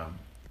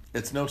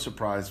 It's no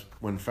surprise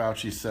when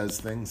Fauci says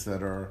things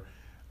that are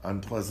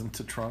unpleasant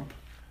to Trump,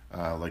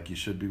 like you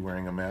should be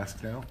wearing a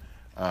mask now.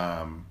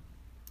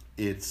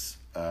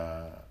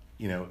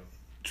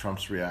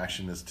 Trump's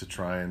reaction is to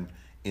try and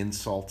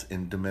insult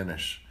and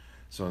diminish.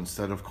 So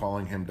instead of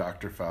calling him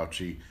Dr.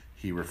 Fauci,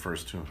 he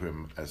refers to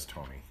him as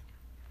Tony.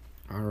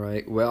 All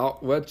right, well,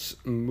 let's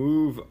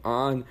move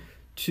on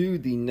to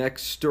the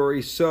next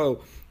story.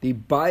 So the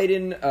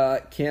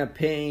Biden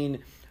campaign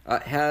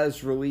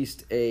has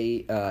released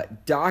a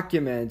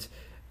document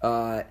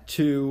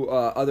to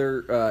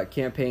other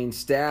campaign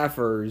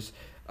staffers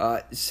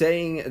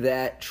saying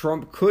that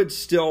Trump could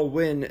still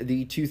win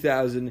the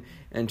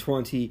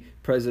 2020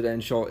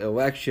 presidential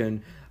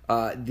election.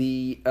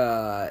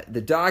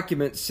 The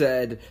document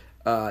said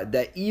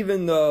that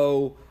even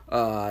though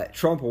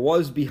Trump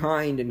was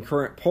behind in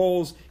current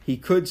polls, he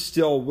could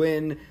still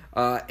win,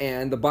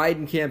 and the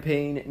Biden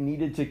campaign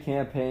needed to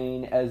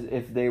campaign as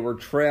if they were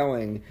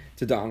trailing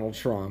to Donald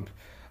Trump.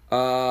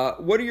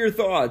 What are your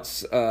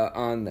thoughts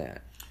on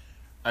that?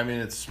 I mean,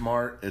 it's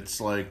smart. It's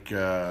like,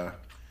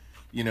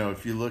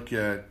 if you look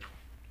at,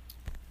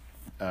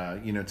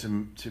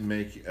 to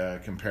make a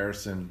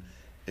comparison,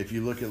 if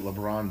you look at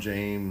LeBron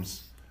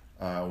James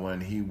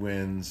when he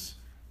wins,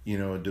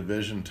 a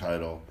division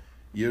title,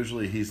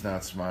 usually he's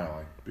not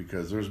smiling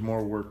because there's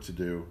more work to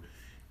do,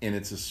 and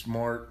it's a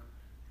smart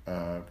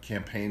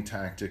campaign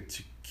tactic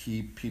to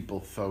keep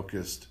people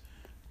focused.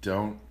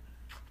 Don't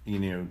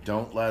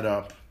let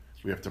up.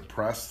 We have to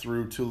press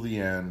through till the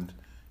end.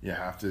 You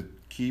have to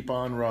keep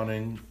on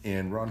running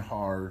and run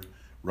hard,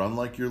 run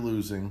like you're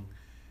losing,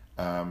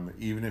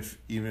 even if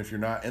you're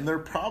not. And they're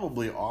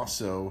probably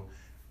also,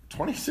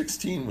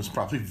 2016 was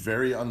probably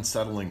very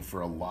unsettling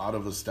for a lot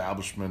of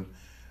establishment,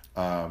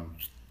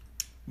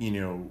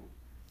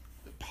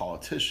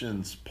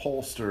 politicians,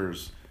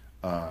 pollsters,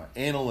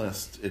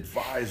 analysts,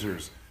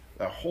 advisors,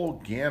 a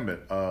whole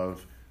gamut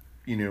of,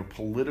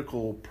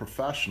 political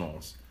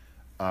professionals.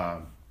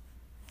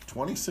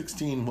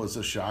 2016 was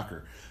a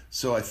shocker.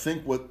 So I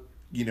think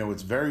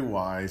it's very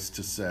wise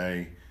to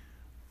say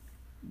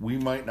we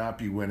might not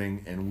be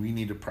winning and we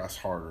need to press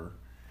harder.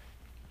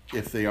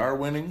 If they are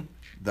winning,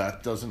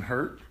 that doesn't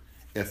hurt.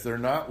 If they're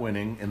not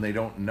winning and they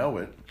don't know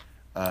it,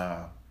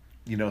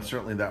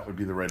 certainly that would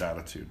be the right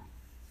attitude.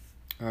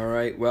 All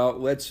right, well,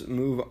 let's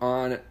move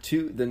on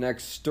to the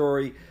next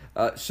story.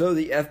 So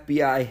the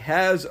FBI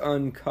has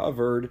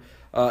uncovered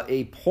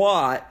a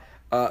plot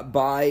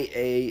by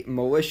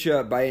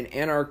an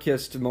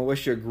anarchist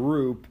militia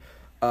group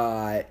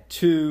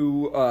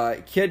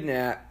to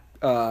kidnap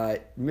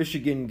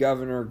Michigan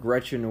Governor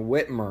Gretchen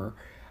Whitmer.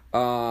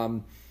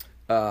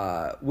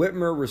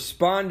 Whitmer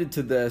responded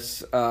to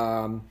this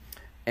and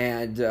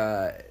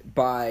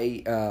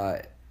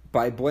by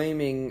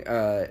blaming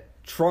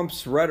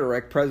Trump's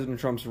rhetoric, President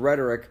Trump's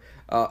rhetoric,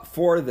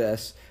 for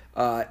this.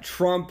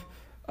 Trump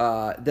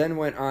then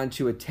went on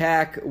to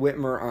attack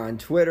Whitmer on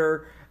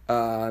Twitter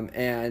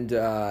and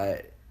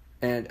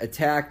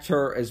attacked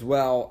her as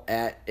well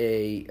at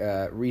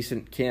a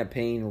recent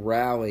campaign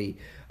rally.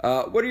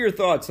 What are your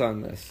thoughts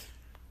on this?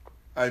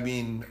 I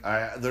mean,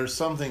 there's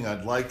something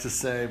I'd like to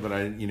say, but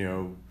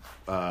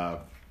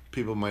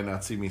people might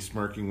not see me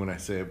smirking when I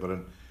say it, but I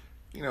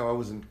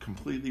wasn't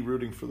completely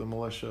rooting for the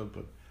militia,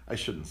 but I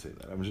shouldn't say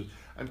that.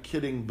 I'm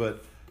kidding,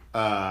 but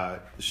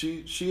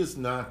She has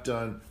not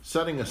done,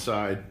 setting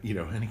aside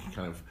any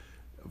kind of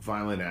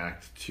violent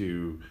act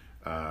to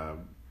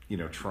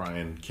try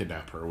and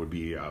kidnap her would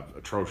be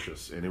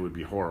atrocious, and it would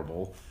be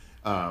horrible.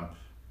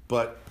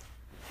 But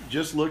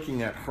just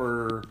looking at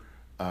her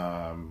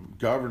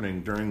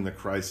governing during the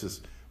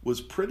crisis was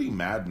pretty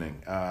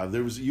maddening.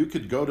 You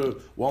could go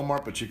to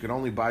Walmart, but you could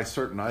only buy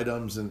certain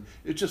items, and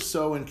it's just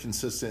so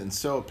inconsistent and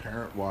so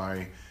apparent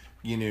why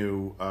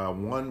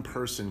one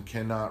person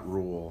cannot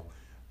rule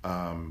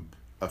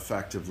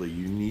effectively.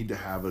 You need to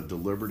have a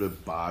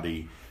deliberative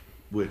body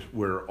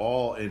where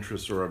all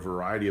interests or a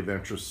variety of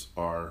interests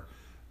are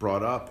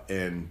brought up,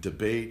 and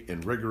debate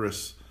and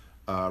rigorous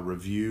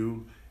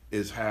review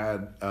is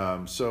had.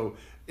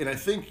 And I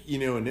think,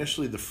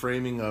 initially the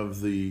framing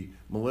of the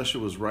militia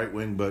was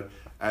right-wing, but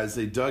as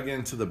they dug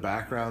into the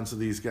backgrounds of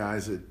these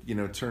guys, it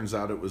turns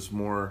out it was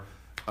more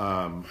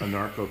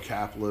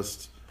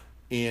anarcho-capitalist,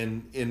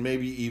 and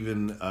maybe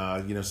even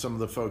some of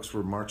the folks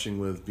were marching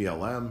with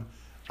BLM,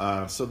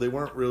 so they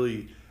weren't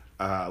really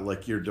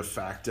like your de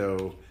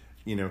facto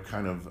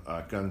kind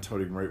of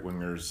gun-toting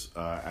right-wingers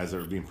as they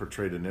were being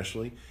portrayed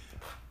initially.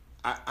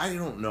 I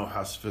don't know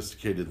how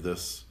sophisticated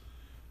this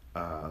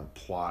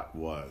plot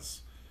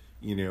was.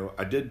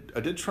 I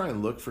did try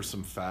and look for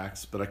some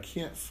facts, but I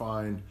can't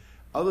find,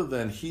 other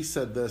than he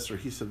said this or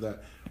he said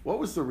that, what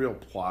was the real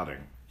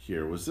plotting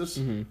here? Was this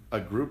a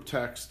group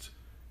text,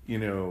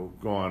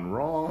 gone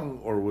wrong,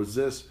 or was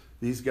this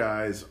these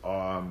guys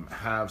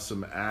have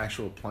some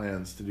actual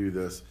plans to do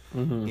this?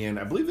 And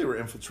I believe they were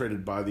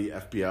infiltrated by the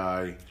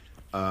FBI,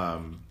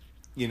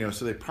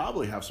 so they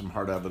probably have some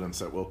hard evidence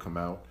that will come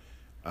out.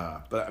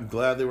 But I'm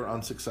glad they were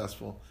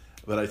unsuccessful.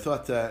 But I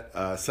thought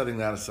that, setting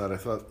that aside, I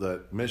thought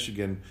that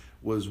Michigan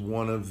was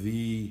one of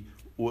the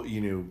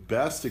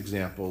best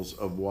examples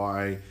of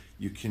why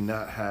you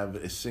cannot have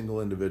a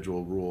single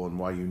individual rule, and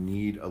why you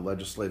need a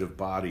legislative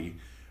body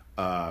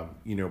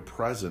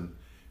present,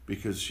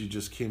 because she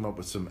just came up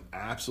with some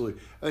absolutely,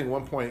 I think at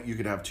one point you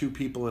could have two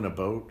people in a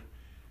boat,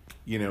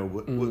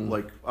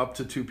 like up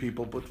to two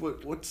people, but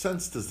what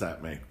sense does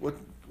that make? What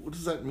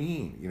does that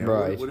mean?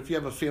 Right. What if you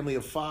have a family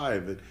of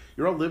five?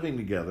 You're all living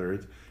together.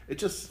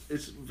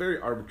 It's very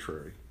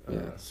arbitrary.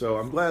 Yeah. So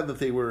I'm glad that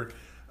they were,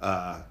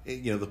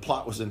 the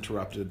plot was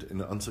interrupted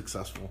and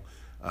unsuccessful.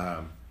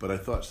 But I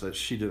thought that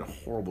she did a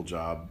horrible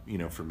job,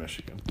 for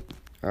Michigan.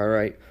 All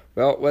right.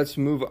 Well, let's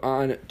move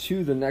on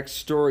to the next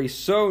story.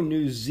 So,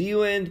 New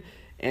Zealand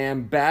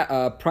and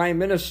Prime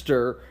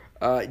Minister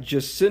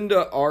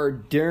Jacinda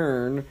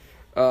Ardern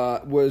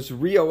was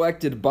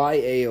reelected by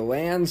a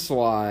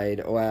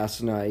landslide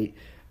last night.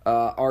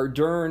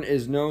 Ardern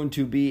is known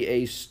to be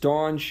a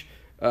staunch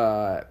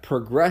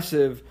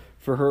progressive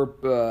for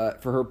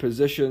her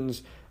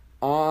positions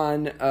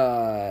on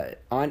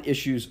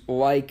issues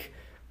like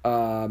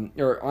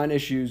or on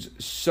issues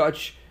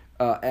such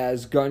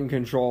as gun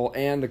control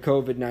and the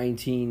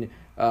COVID-19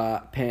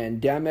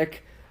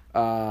 pandemic.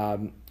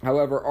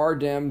 However,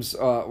 Ardern's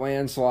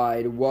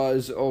landslide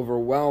was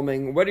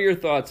overwhelming. What are your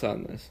thoughts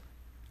on this?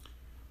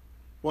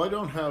 Well, I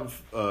don't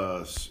have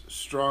a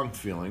strong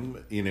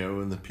feeling,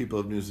 and the people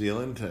of New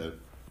Zealand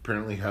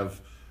apparently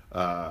have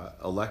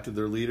elected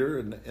their leader,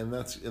 and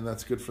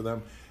that's good for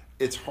them.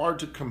 It's hard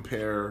to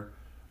compare,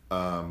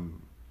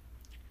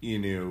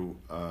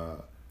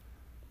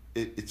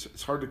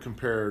 it's hard to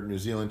compare New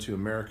Zealand to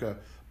America,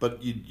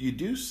 but you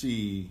do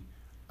see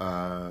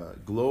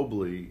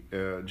globally,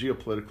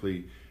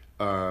 geopolitically,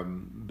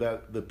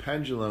 that the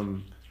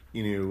pendulum,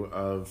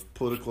 of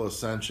political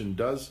ascension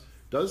does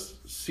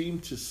seem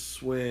to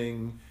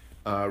swing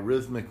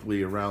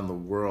rhythmically around the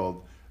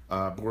world.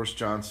 Boris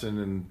Johnson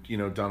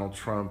and Donald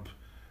Trump,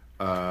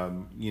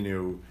 and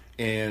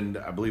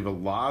I believe a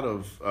lot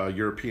of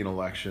European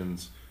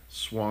elections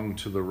swung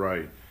to the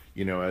right.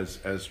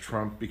 As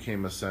Trump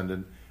became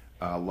ascendant,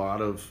 a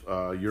lot of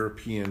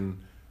European,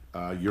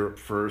 Europe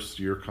first,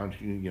 your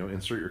country,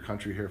 insert your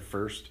country here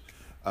first,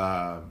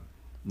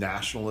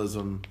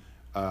 nationalism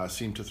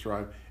seemed to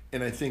thrive.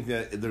 And I think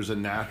that there's a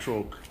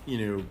natural,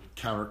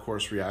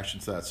 countercourse reaction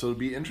to that. So it'd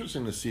be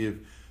interesting to see if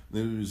the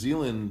New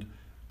Zealand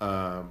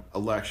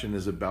election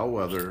is a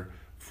bellwether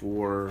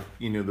for,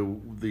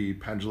 the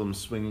pendulum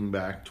swinging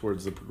back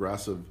towards the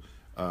progressive,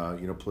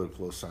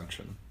 political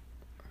ascension.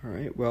 All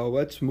right, well,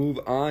 let's move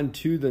on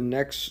to the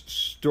next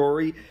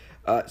story.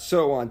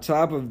 So on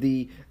top of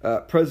the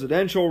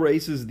presidential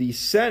races, the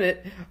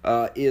Senate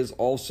is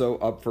also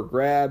up for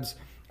grabs.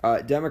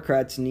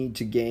 Democrats need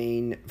to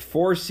gain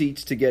 4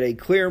 seats to get a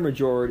clear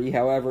majority.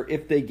 However,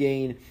 if they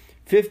gain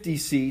 50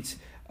 seats,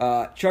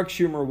 Chuck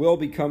Schumer will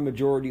become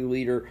majority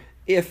leader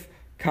if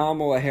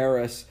Kamala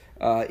Harris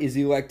is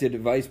elected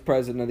vice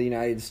president of the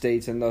United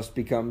States and thus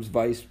becomes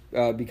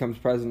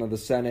president of the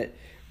Senate,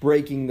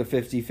 breaking the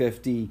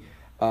 50-50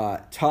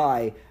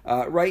 tie.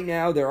 Right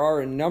now, there are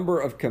a number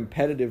of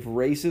competitive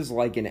races,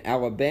 like in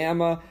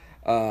Alabama,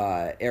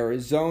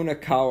 Arizona,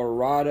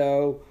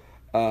 Colorado,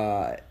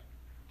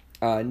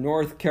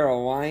 North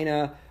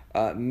Carolina,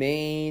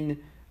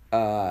 Maine,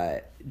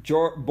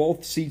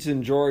 both seats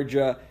in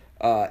Georgia,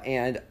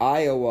 and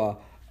Iowa.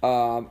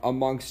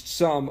 amongst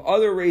some.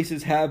 Other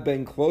races have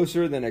been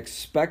closer than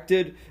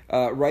expected.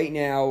 Right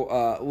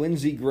now,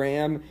 Lindsey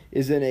Graham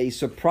is in a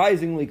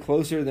surprisingly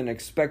closer than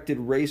expected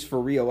race for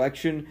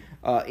re-election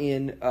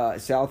in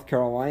South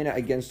Carolina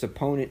against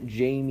opponent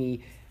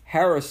Jamie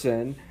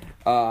Harrison.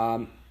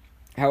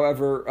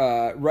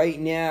 However, right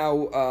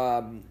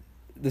now,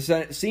 the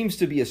Senate seems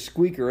to be a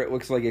squeaker. It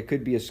looks like it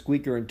could be a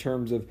squeaker in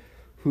terms of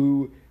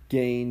who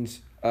gains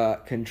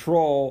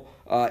control.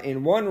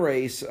 In one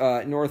race,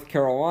 North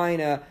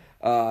Carolina,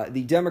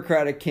 the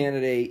Democratic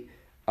candidate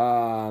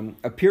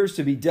appears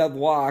to be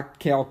deadlocked,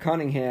 Cal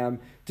Cunningham,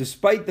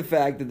 despite the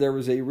fact that there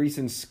was a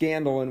recent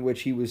scandal in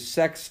which he was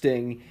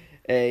sexting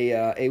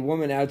a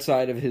woman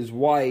outside of his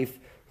wife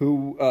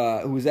who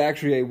was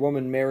actually a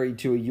woman married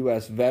to a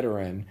U.S.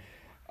 veteran.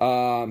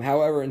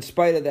 However, in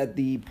spite of that,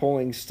 the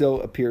polling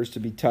still appears to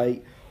be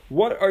tight.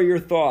 What are your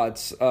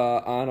thoughts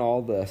on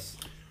all this?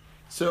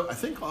 So I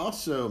think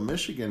also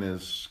Michigan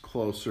is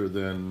closer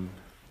than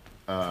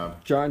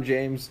John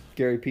James,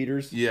 Gary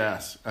Peters.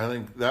 Yes, I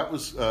think that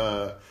was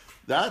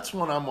that's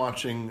one I'm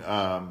watching.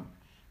 Now,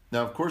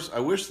 of course, I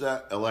wish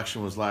that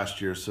election was last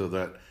year so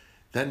that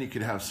then you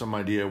could have some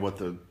idea what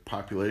the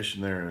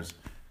population there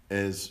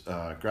is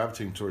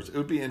gravitating towards. It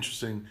would be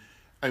interesting.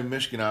 I mean,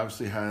 Michigan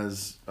obviously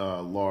has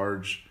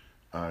large,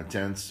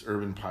 dense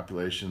urban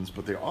populations,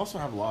 but they also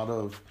have a lot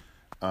of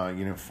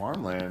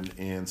farmland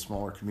and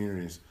smaller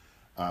communities.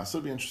 So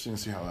it'll be interesting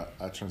to see how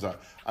that turns out.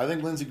 I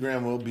think Lindsey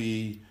Graham will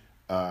be.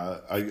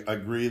 I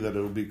agree that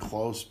it'll be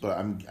close, but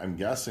I'm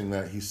guessing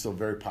that he's still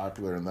very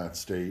popular in that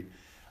state.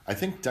 I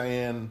think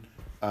Dianne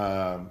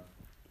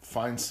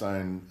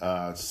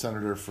Feinstein,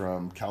 senator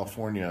from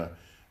California,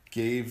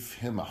 gave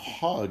him a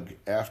hug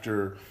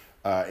after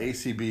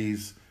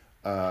ACB's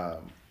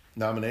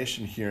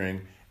nomination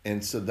hearing,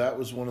 and so that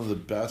was one of the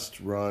best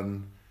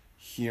run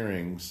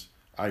hearings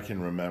I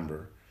can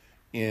remember.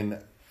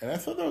 And I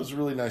thought that was a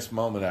really nice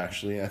moment,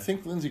 actually. I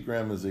think Lindsey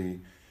Graham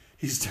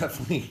he's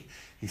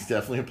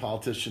definitely a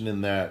politician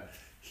in that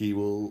he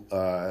will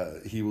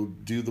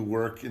do the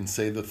work and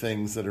say the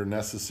things that are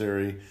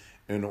necessary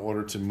in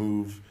order to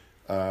move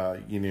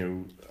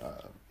in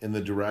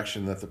the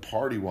direction that the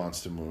party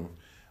wants to move.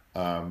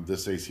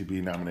 This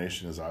ACB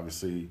nomination is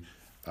obviously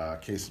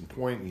case in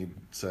point. He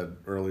said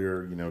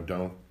earlier,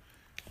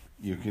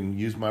 you can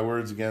use my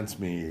words against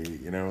me,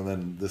 and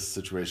then this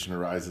situation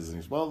arises and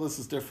he's, well, this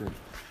is different.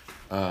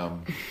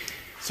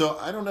 So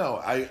I don't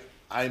know.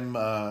 I'm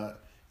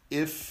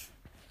if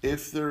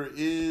there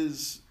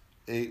is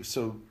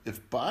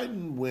if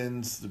Biden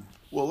wins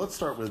let's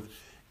start with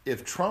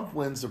if Trump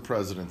wins the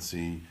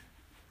presidency,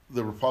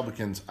 the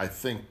Republicans, I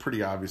think,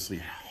 pretty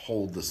obviously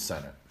hold the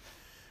Senate.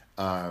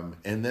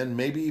 And then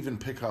maybe even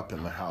pick up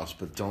in the House,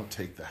 but don't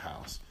take the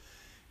House.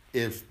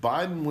 If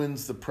Biden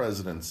wins the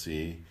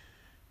presidency,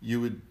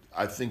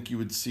 I think you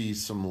would see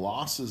some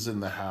losses in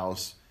the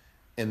House,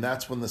 and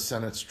that's when the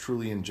Senate's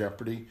truly in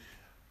jeopardy.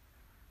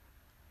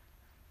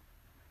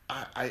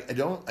 I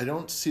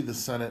don't see the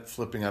Senate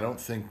flipping. I don't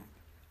think,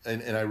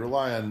 and I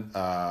rely on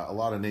a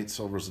lot of Nate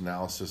Silver's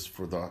analysis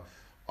for the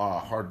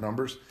hard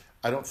numbers.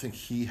 I don't think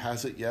he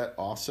has it yet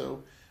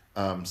also.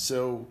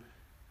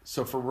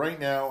 So for right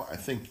now, I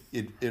think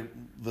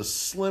the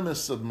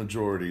slimmest of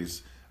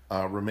majorities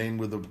remain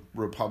with the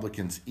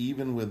Republicans,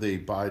 even with a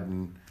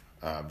Biden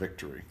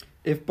victory.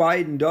 If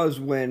Biden does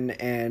win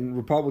and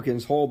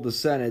Republicans hold the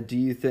Senate,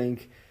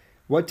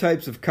 what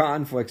types of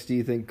conflicts do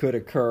you think could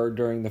occur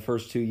during the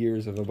first 2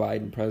 years of a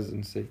Biden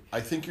presidency? I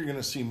think you're going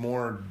to see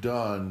more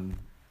done.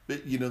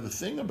 But, the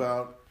thing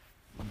about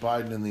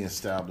Biden and the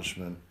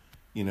establishment,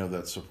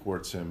 that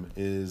supports him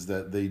is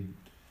that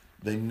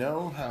they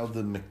know how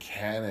the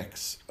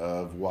mechanics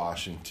of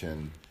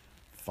Washington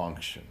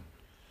function.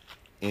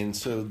 And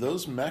so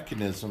those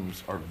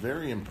mechanisms are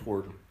very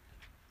important.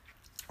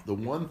 The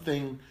one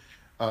thing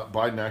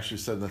Biden actually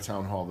said in the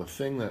town hall, the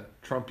thing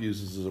that Trump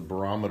uses as a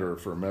barometer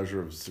for a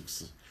measure of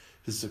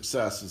his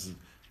success is the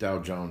Dow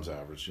Jones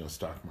average,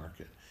 stock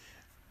market.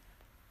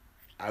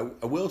 I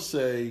will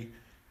say,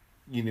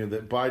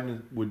 that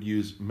Biden would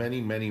use many,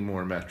 many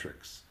more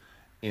metrics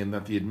and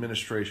that the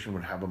administration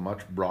would have a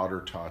much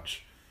broader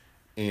touch.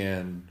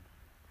 And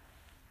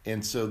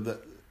so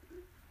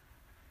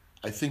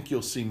I think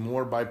you'll see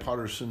more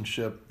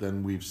bipartisanship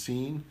than we've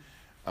seen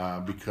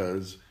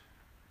because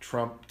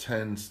Trump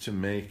tends to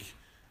make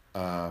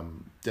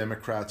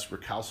Democrats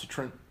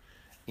recalcitrant.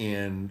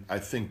 And I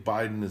think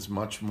Biden is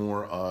much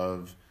more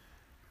of,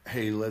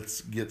 hey,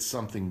 let's get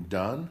something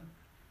done.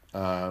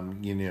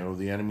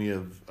 The enemy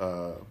of,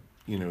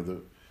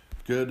 the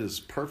good is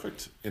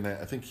perfect. And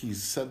I think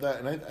he's said that.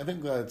 And I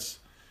think that's,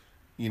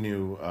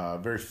 a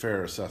very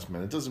fair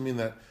assessment. It doesn't mean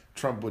that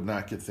Trump would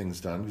not get things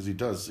done because he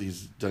does.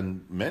 He's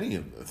done many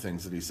of the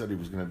things that he said he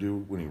was going to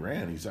do when he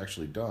ran. He's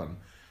actually done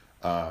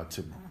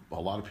to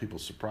a lot of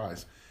people's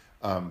surprise.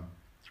 But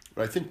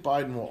I think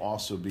Biden will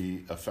also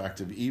be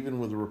effective, even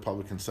with the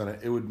Republican Senate.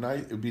 It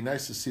would be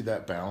nice to see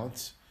that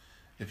balance,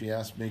 if you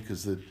ask me,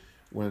 because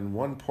when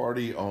one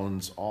party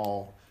owns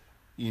all,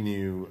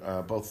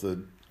 both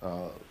the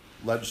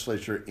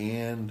legislature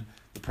and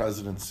the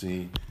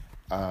presidency,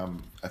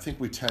 I think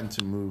we tend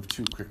to move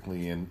too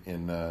quickly in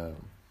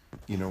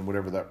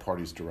whatever that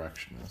party's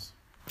direction is.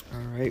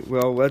 All right,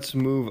 well, let's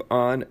move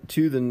on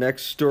to the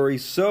next story.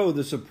 So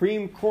the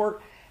Supreme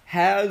Court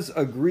has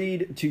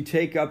agreed to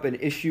take up an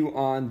issue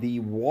on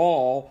the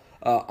wall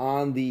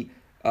on the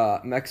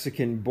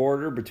Mexican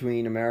border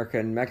between America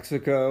and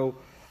Mexico.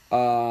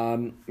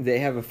 They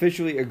have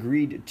officially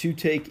agreed to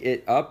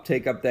take up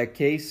that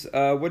case.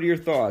 What are your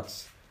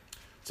thoughts?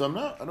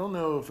 So I don't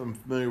know if I'm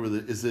familiar with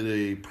it. Is it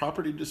a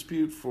property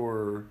dispute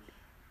for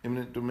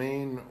eminent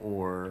domain,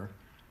 or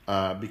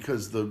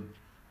because the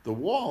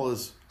wall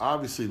is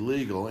obviously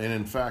legal, and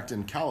in fact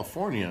in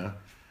California,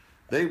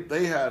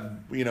 they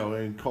had,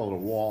 they call it a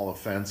wall, a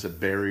fence, a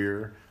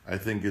barrier, I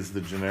think is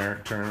the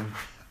generic term.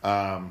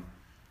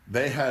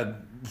 They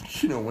had,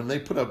 when they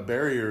put up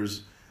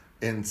barriers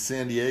in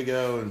San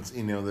Diego and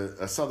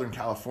Southern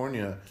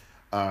California,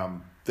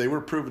 they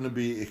were proven to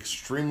be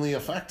extremely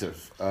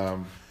effective.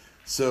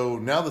 So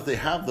now that they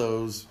have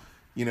those,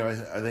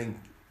 I think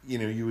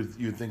you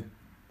would think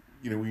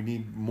we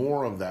need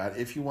more of that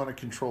if you want to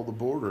control the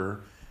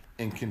border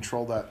and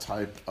control that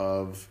type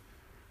of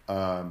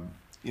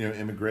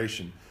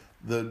immigration.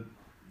 The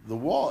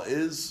wall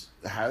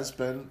has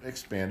been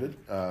expanded,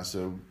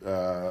 so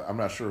I'm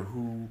not sure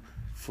who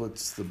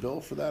foots the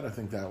bill for that. I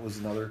think that was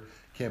another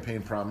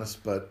campaign promise,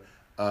 but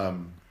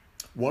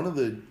one of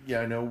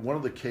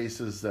the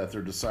cases that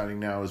they're deciding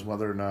now is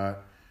whether or not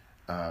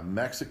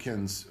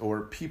Mexicans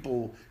or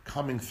people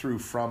coming through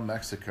from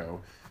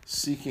Mexico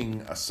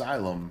seeking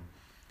asylum,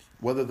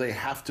 whether they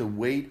have to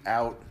wait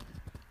out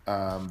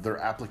their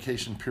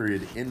application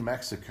period in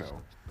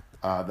Mexico.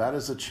 That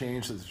is a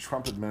change that the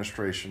Trump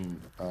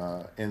administration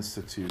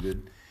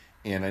instituted,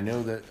 and I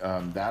know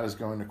that that is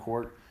going to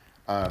court.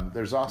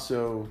 There's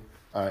also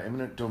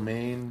eminent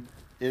domain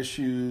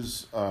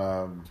issues,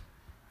 along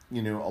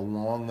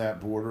that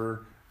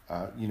border.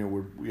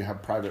 Where we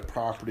have private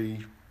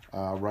property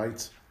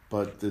rights,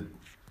 but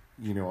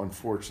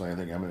unfortunately, I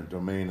think eminent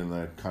domain in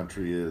the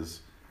country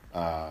is,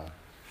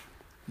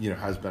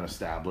 has been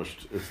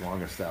established. It's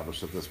long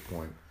established at this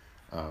point.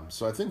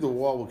 So I think the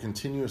wall will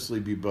continuously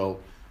be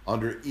built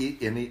under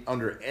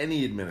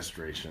any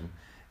administration.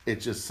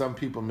 It's just some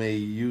people may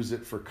use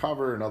it for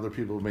cover, and other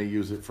people may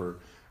use it for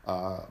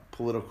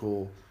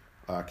political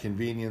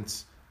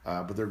convenience.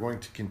 But they're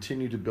going to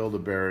continue to build a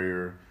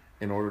barrier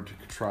in order to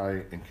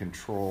try and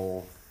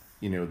control,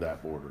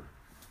 that border.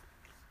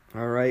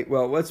 All right.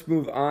 Well, let's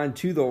move on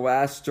to the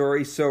last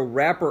story. So,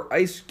 rapper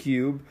Ice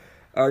Cube,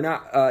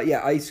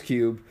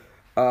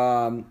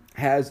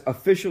 has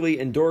officially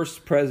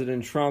endorsed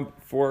President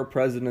Trump for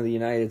President of the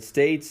United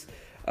States.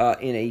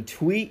 In a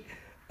tweet,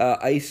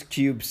 Ice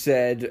Cube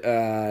said,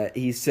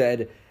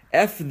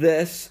 "F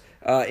this,"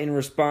 in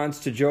response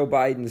to Joe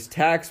Biden's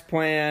tax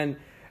plan.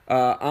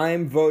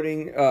 I'm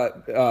voting,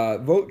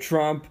 vote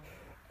Trump.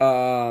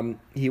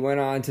 He went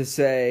on to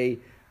say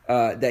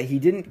that he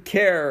didn't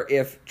care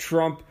if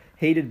Trump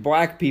hated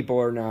black people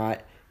or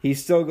not.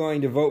 He's still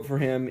going to vote for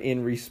him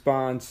in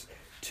response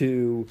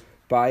to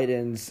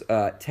Biden's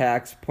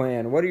tax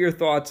plan. What are your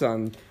thoughts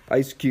on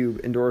Ice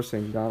Cube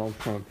endorsing Donald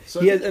Trump?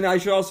 And I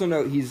should also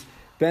note he's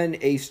been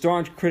a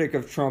staunch critic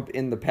of Trump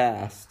in the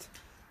past.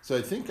 So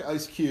I think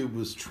Ice Cube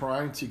was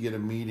trying to get a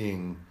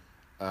meeting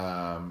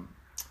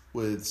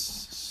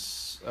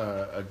with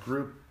a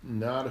group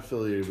not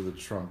affiliated with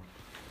the Trump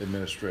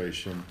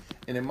administration,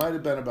 and it might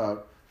have been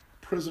about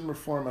prison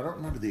reform. I don't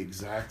remember the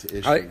exact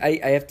issue. I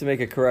have to make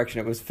a correction.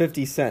 It was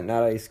 50 Cent,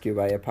 not Ice Cube.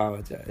 I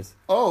apologize.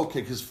 Oh,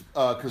 okay, because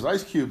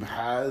Ice Cube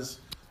has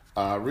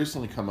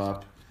recently come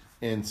up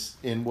and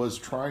was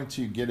trying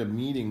to get a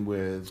meeting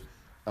with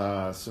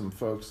some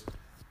folks,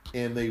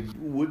 and they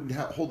wouldn't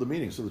hold the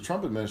meeting. So the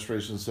Trump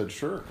administration said,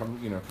 "Sure, come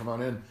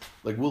on in.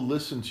 Like, we'll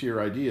listen to your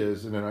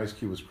ideas." And then Ice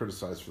Cube was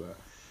criticized for that.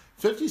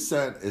 50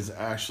 Cent is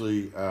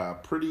actually a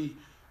pretty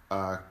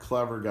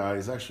clever guy.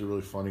 He's actually a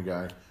really funny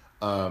guy.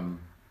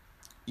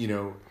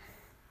 It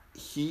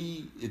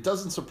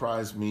doesn't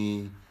surprise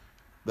me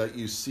that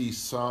you see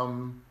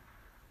some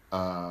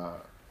folks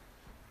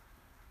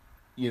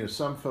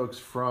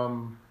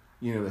from,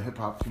 the hip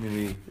hop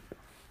community,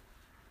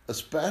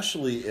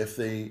 especially if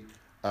they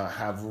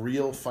have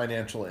real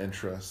financial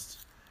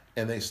interests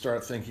and they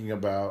start thinking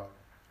about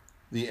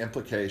the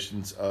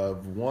implications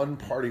of one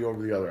party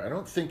over the other. I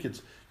don't think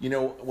it's,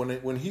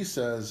 when he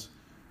says,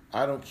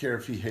 "I don't care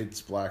if he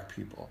hates black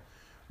people,"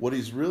 what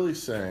he's really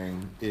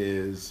saying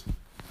is,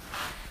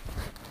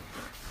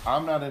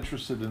 I'm not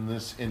interested in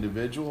this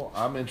individual.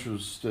 I'm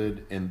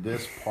interested in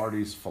this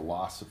party's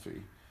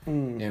philosophy.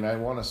 And I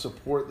want to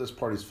support this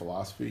party's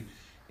philosophy.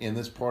 And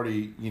this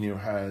party,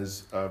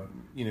 has, a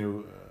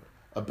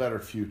better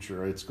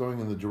future. It's going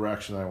in the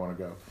direction I want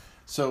to go.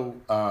 So,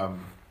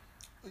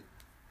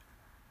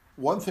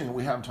 one thing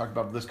we haven't talked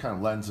about, but this kind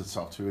of lends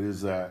itself to it,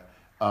 is that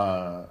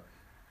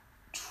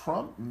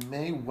Trump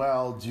may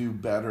well do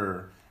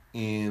better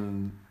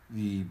in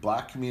the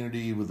black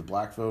community with the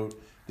black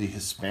vote, the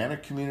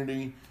Hispanic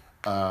community,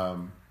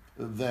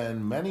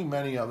 than many,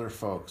 many other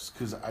folks.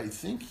 Because I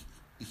think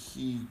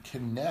he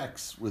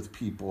connects with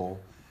people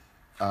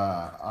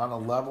on a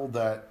level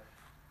that,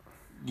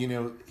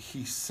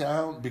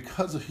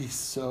 because he's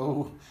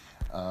so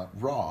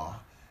raw.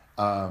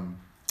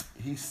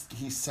 He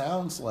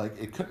sounds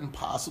like it couldn't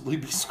possibly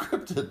be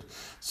scripted.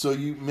 So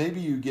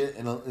you get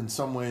in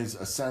some ways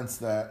a sense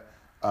that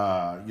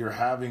you're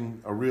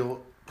having a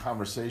real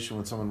conversation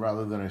with someone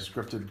rather than a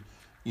scripted,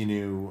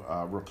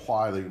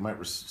 reply that you might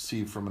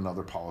receive from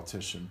another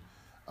politician.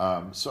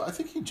 So I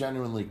think he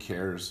genuinely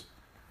cares.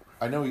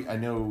 I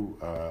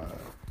know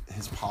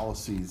his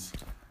policies,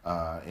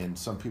 and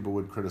some people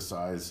would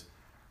criticize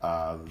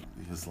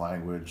his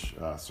language.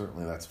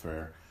 Certainly, that's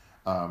fair.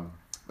 I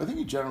think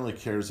he generally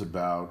cares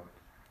about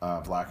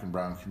black and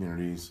brown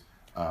communities.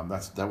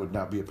 That would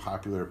not be a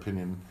popular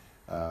opinion,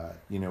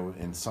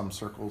 in some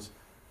circles,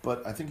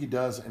 but I think he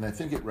does, and I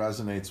think it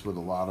resonates with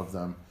a lot of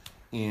them,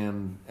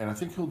 and I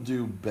think he'll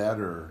do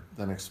better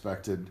than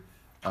expected.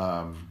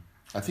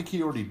 I think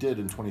he already did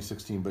in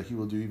 2016, but he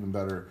will do even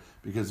better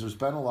because there's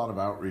been a lot of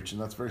outreach,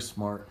 and that's very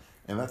smart,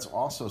 and that's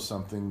also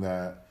something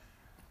that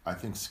I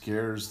think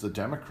scares the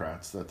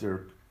Democrats, that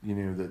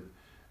that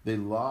they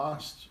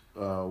lost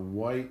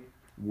white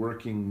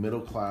working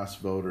middle class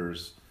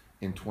voters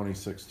in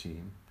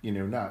 2016.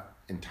 Not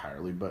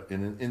entirely, but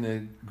in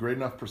a great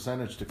enough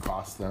percentage to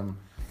cost them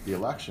the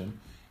election.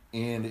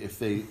 And if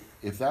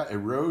that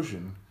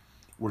erosion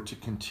were to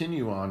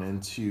continue on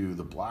into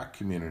the black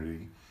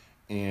community,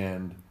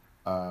 and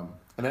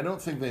I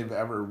don't think they've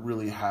ever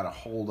really had a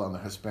hold on the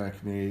Hispanic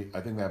community.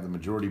 I think they have the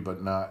majority,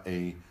 but not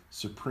a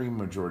supreme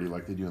majority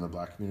like they do in the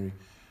black community.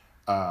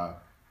 I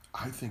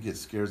think it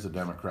scares the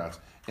Democrats,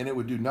 and it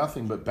would do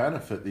nothing but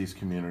benefit these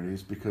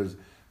communities, because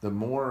the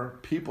more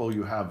people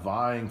you have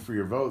vying for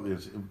your vote,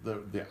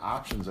 the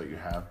options that you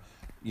have,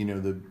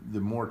 the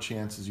more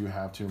chances you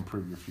have to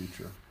improve your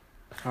future.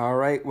 All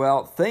right.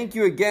 Well, thank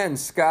you again,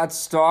 Scott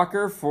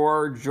Stalker,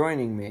 for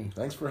joining me.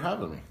 Thanks for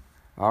having me.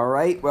 All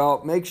right.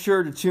 Well, make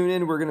sure to tune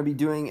in. We're going to be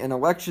doing an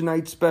election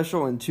night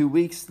special in 2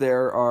 weeks.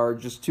 There are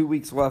just 2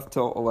 weeks left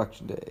till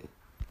Election Day.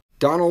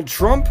 Donald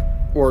Trump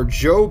or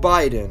Joe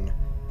Biden?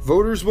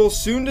 Voters will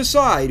soon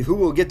decide who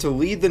will get to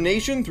lead the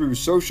nation through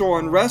social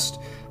unrest,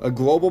 a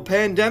global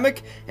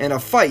pandemic, and a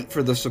fight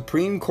for the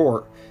Supreme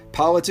Court.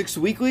 Politics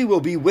Weekly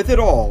will be with it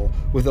all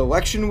with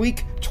Election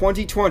Week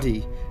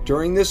 2020.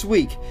 During this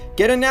week,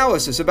 get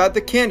analysis about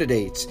the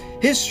candidates,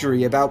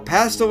 history about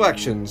past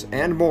elections,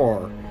 and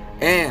more.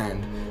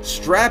 And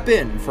strap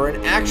in for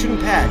an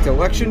action-packed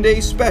Election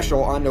Day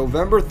special on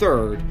November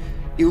 3rd.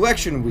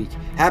 Election Week,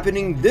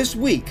 happening this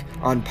week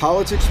on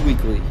Politics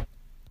Weekly.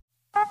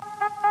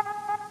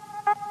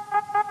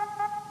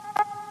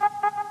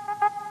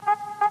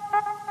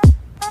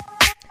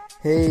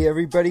 Hey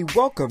everybody,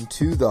 welcome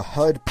to the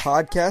HUD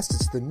Podcast.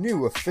 It's the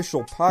new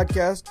official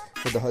podcast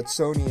for the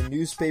Hudsonian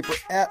newspaper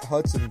at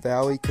Hudson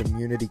Valley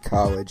Community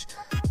College.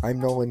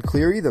 I'm Nolan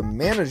Cleary, the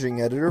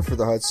managing editor for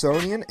the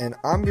Hudsonian, and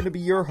I'm going to be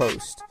your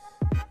host.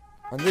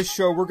 On this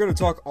show, we're going to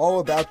talk all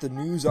about the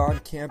news on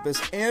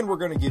campus, and we're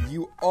going to give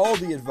you all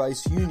the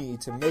advice you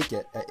need to make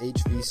it at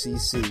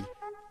HVCC.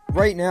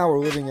 Right now, we're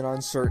living in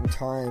uncertain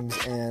times,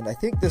 and I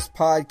think this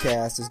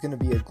podcast is going to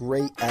be a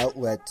great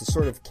outlet to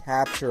sort of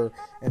capture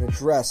and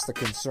address the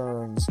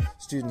concerns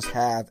students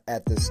have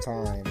at this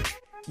time.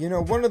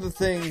 One of the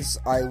things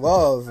I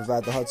love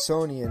about the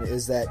Hudsonian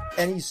is that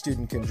any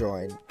student can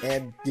join,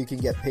 and you can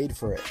get paid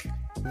for it.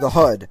 The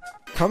HUD,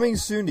 coming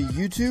soon to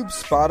YouTube,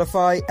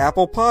 Spotify,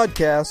 Apple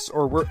Podcasts,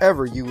 or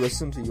wherever you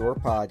listen to your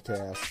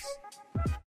podcasts.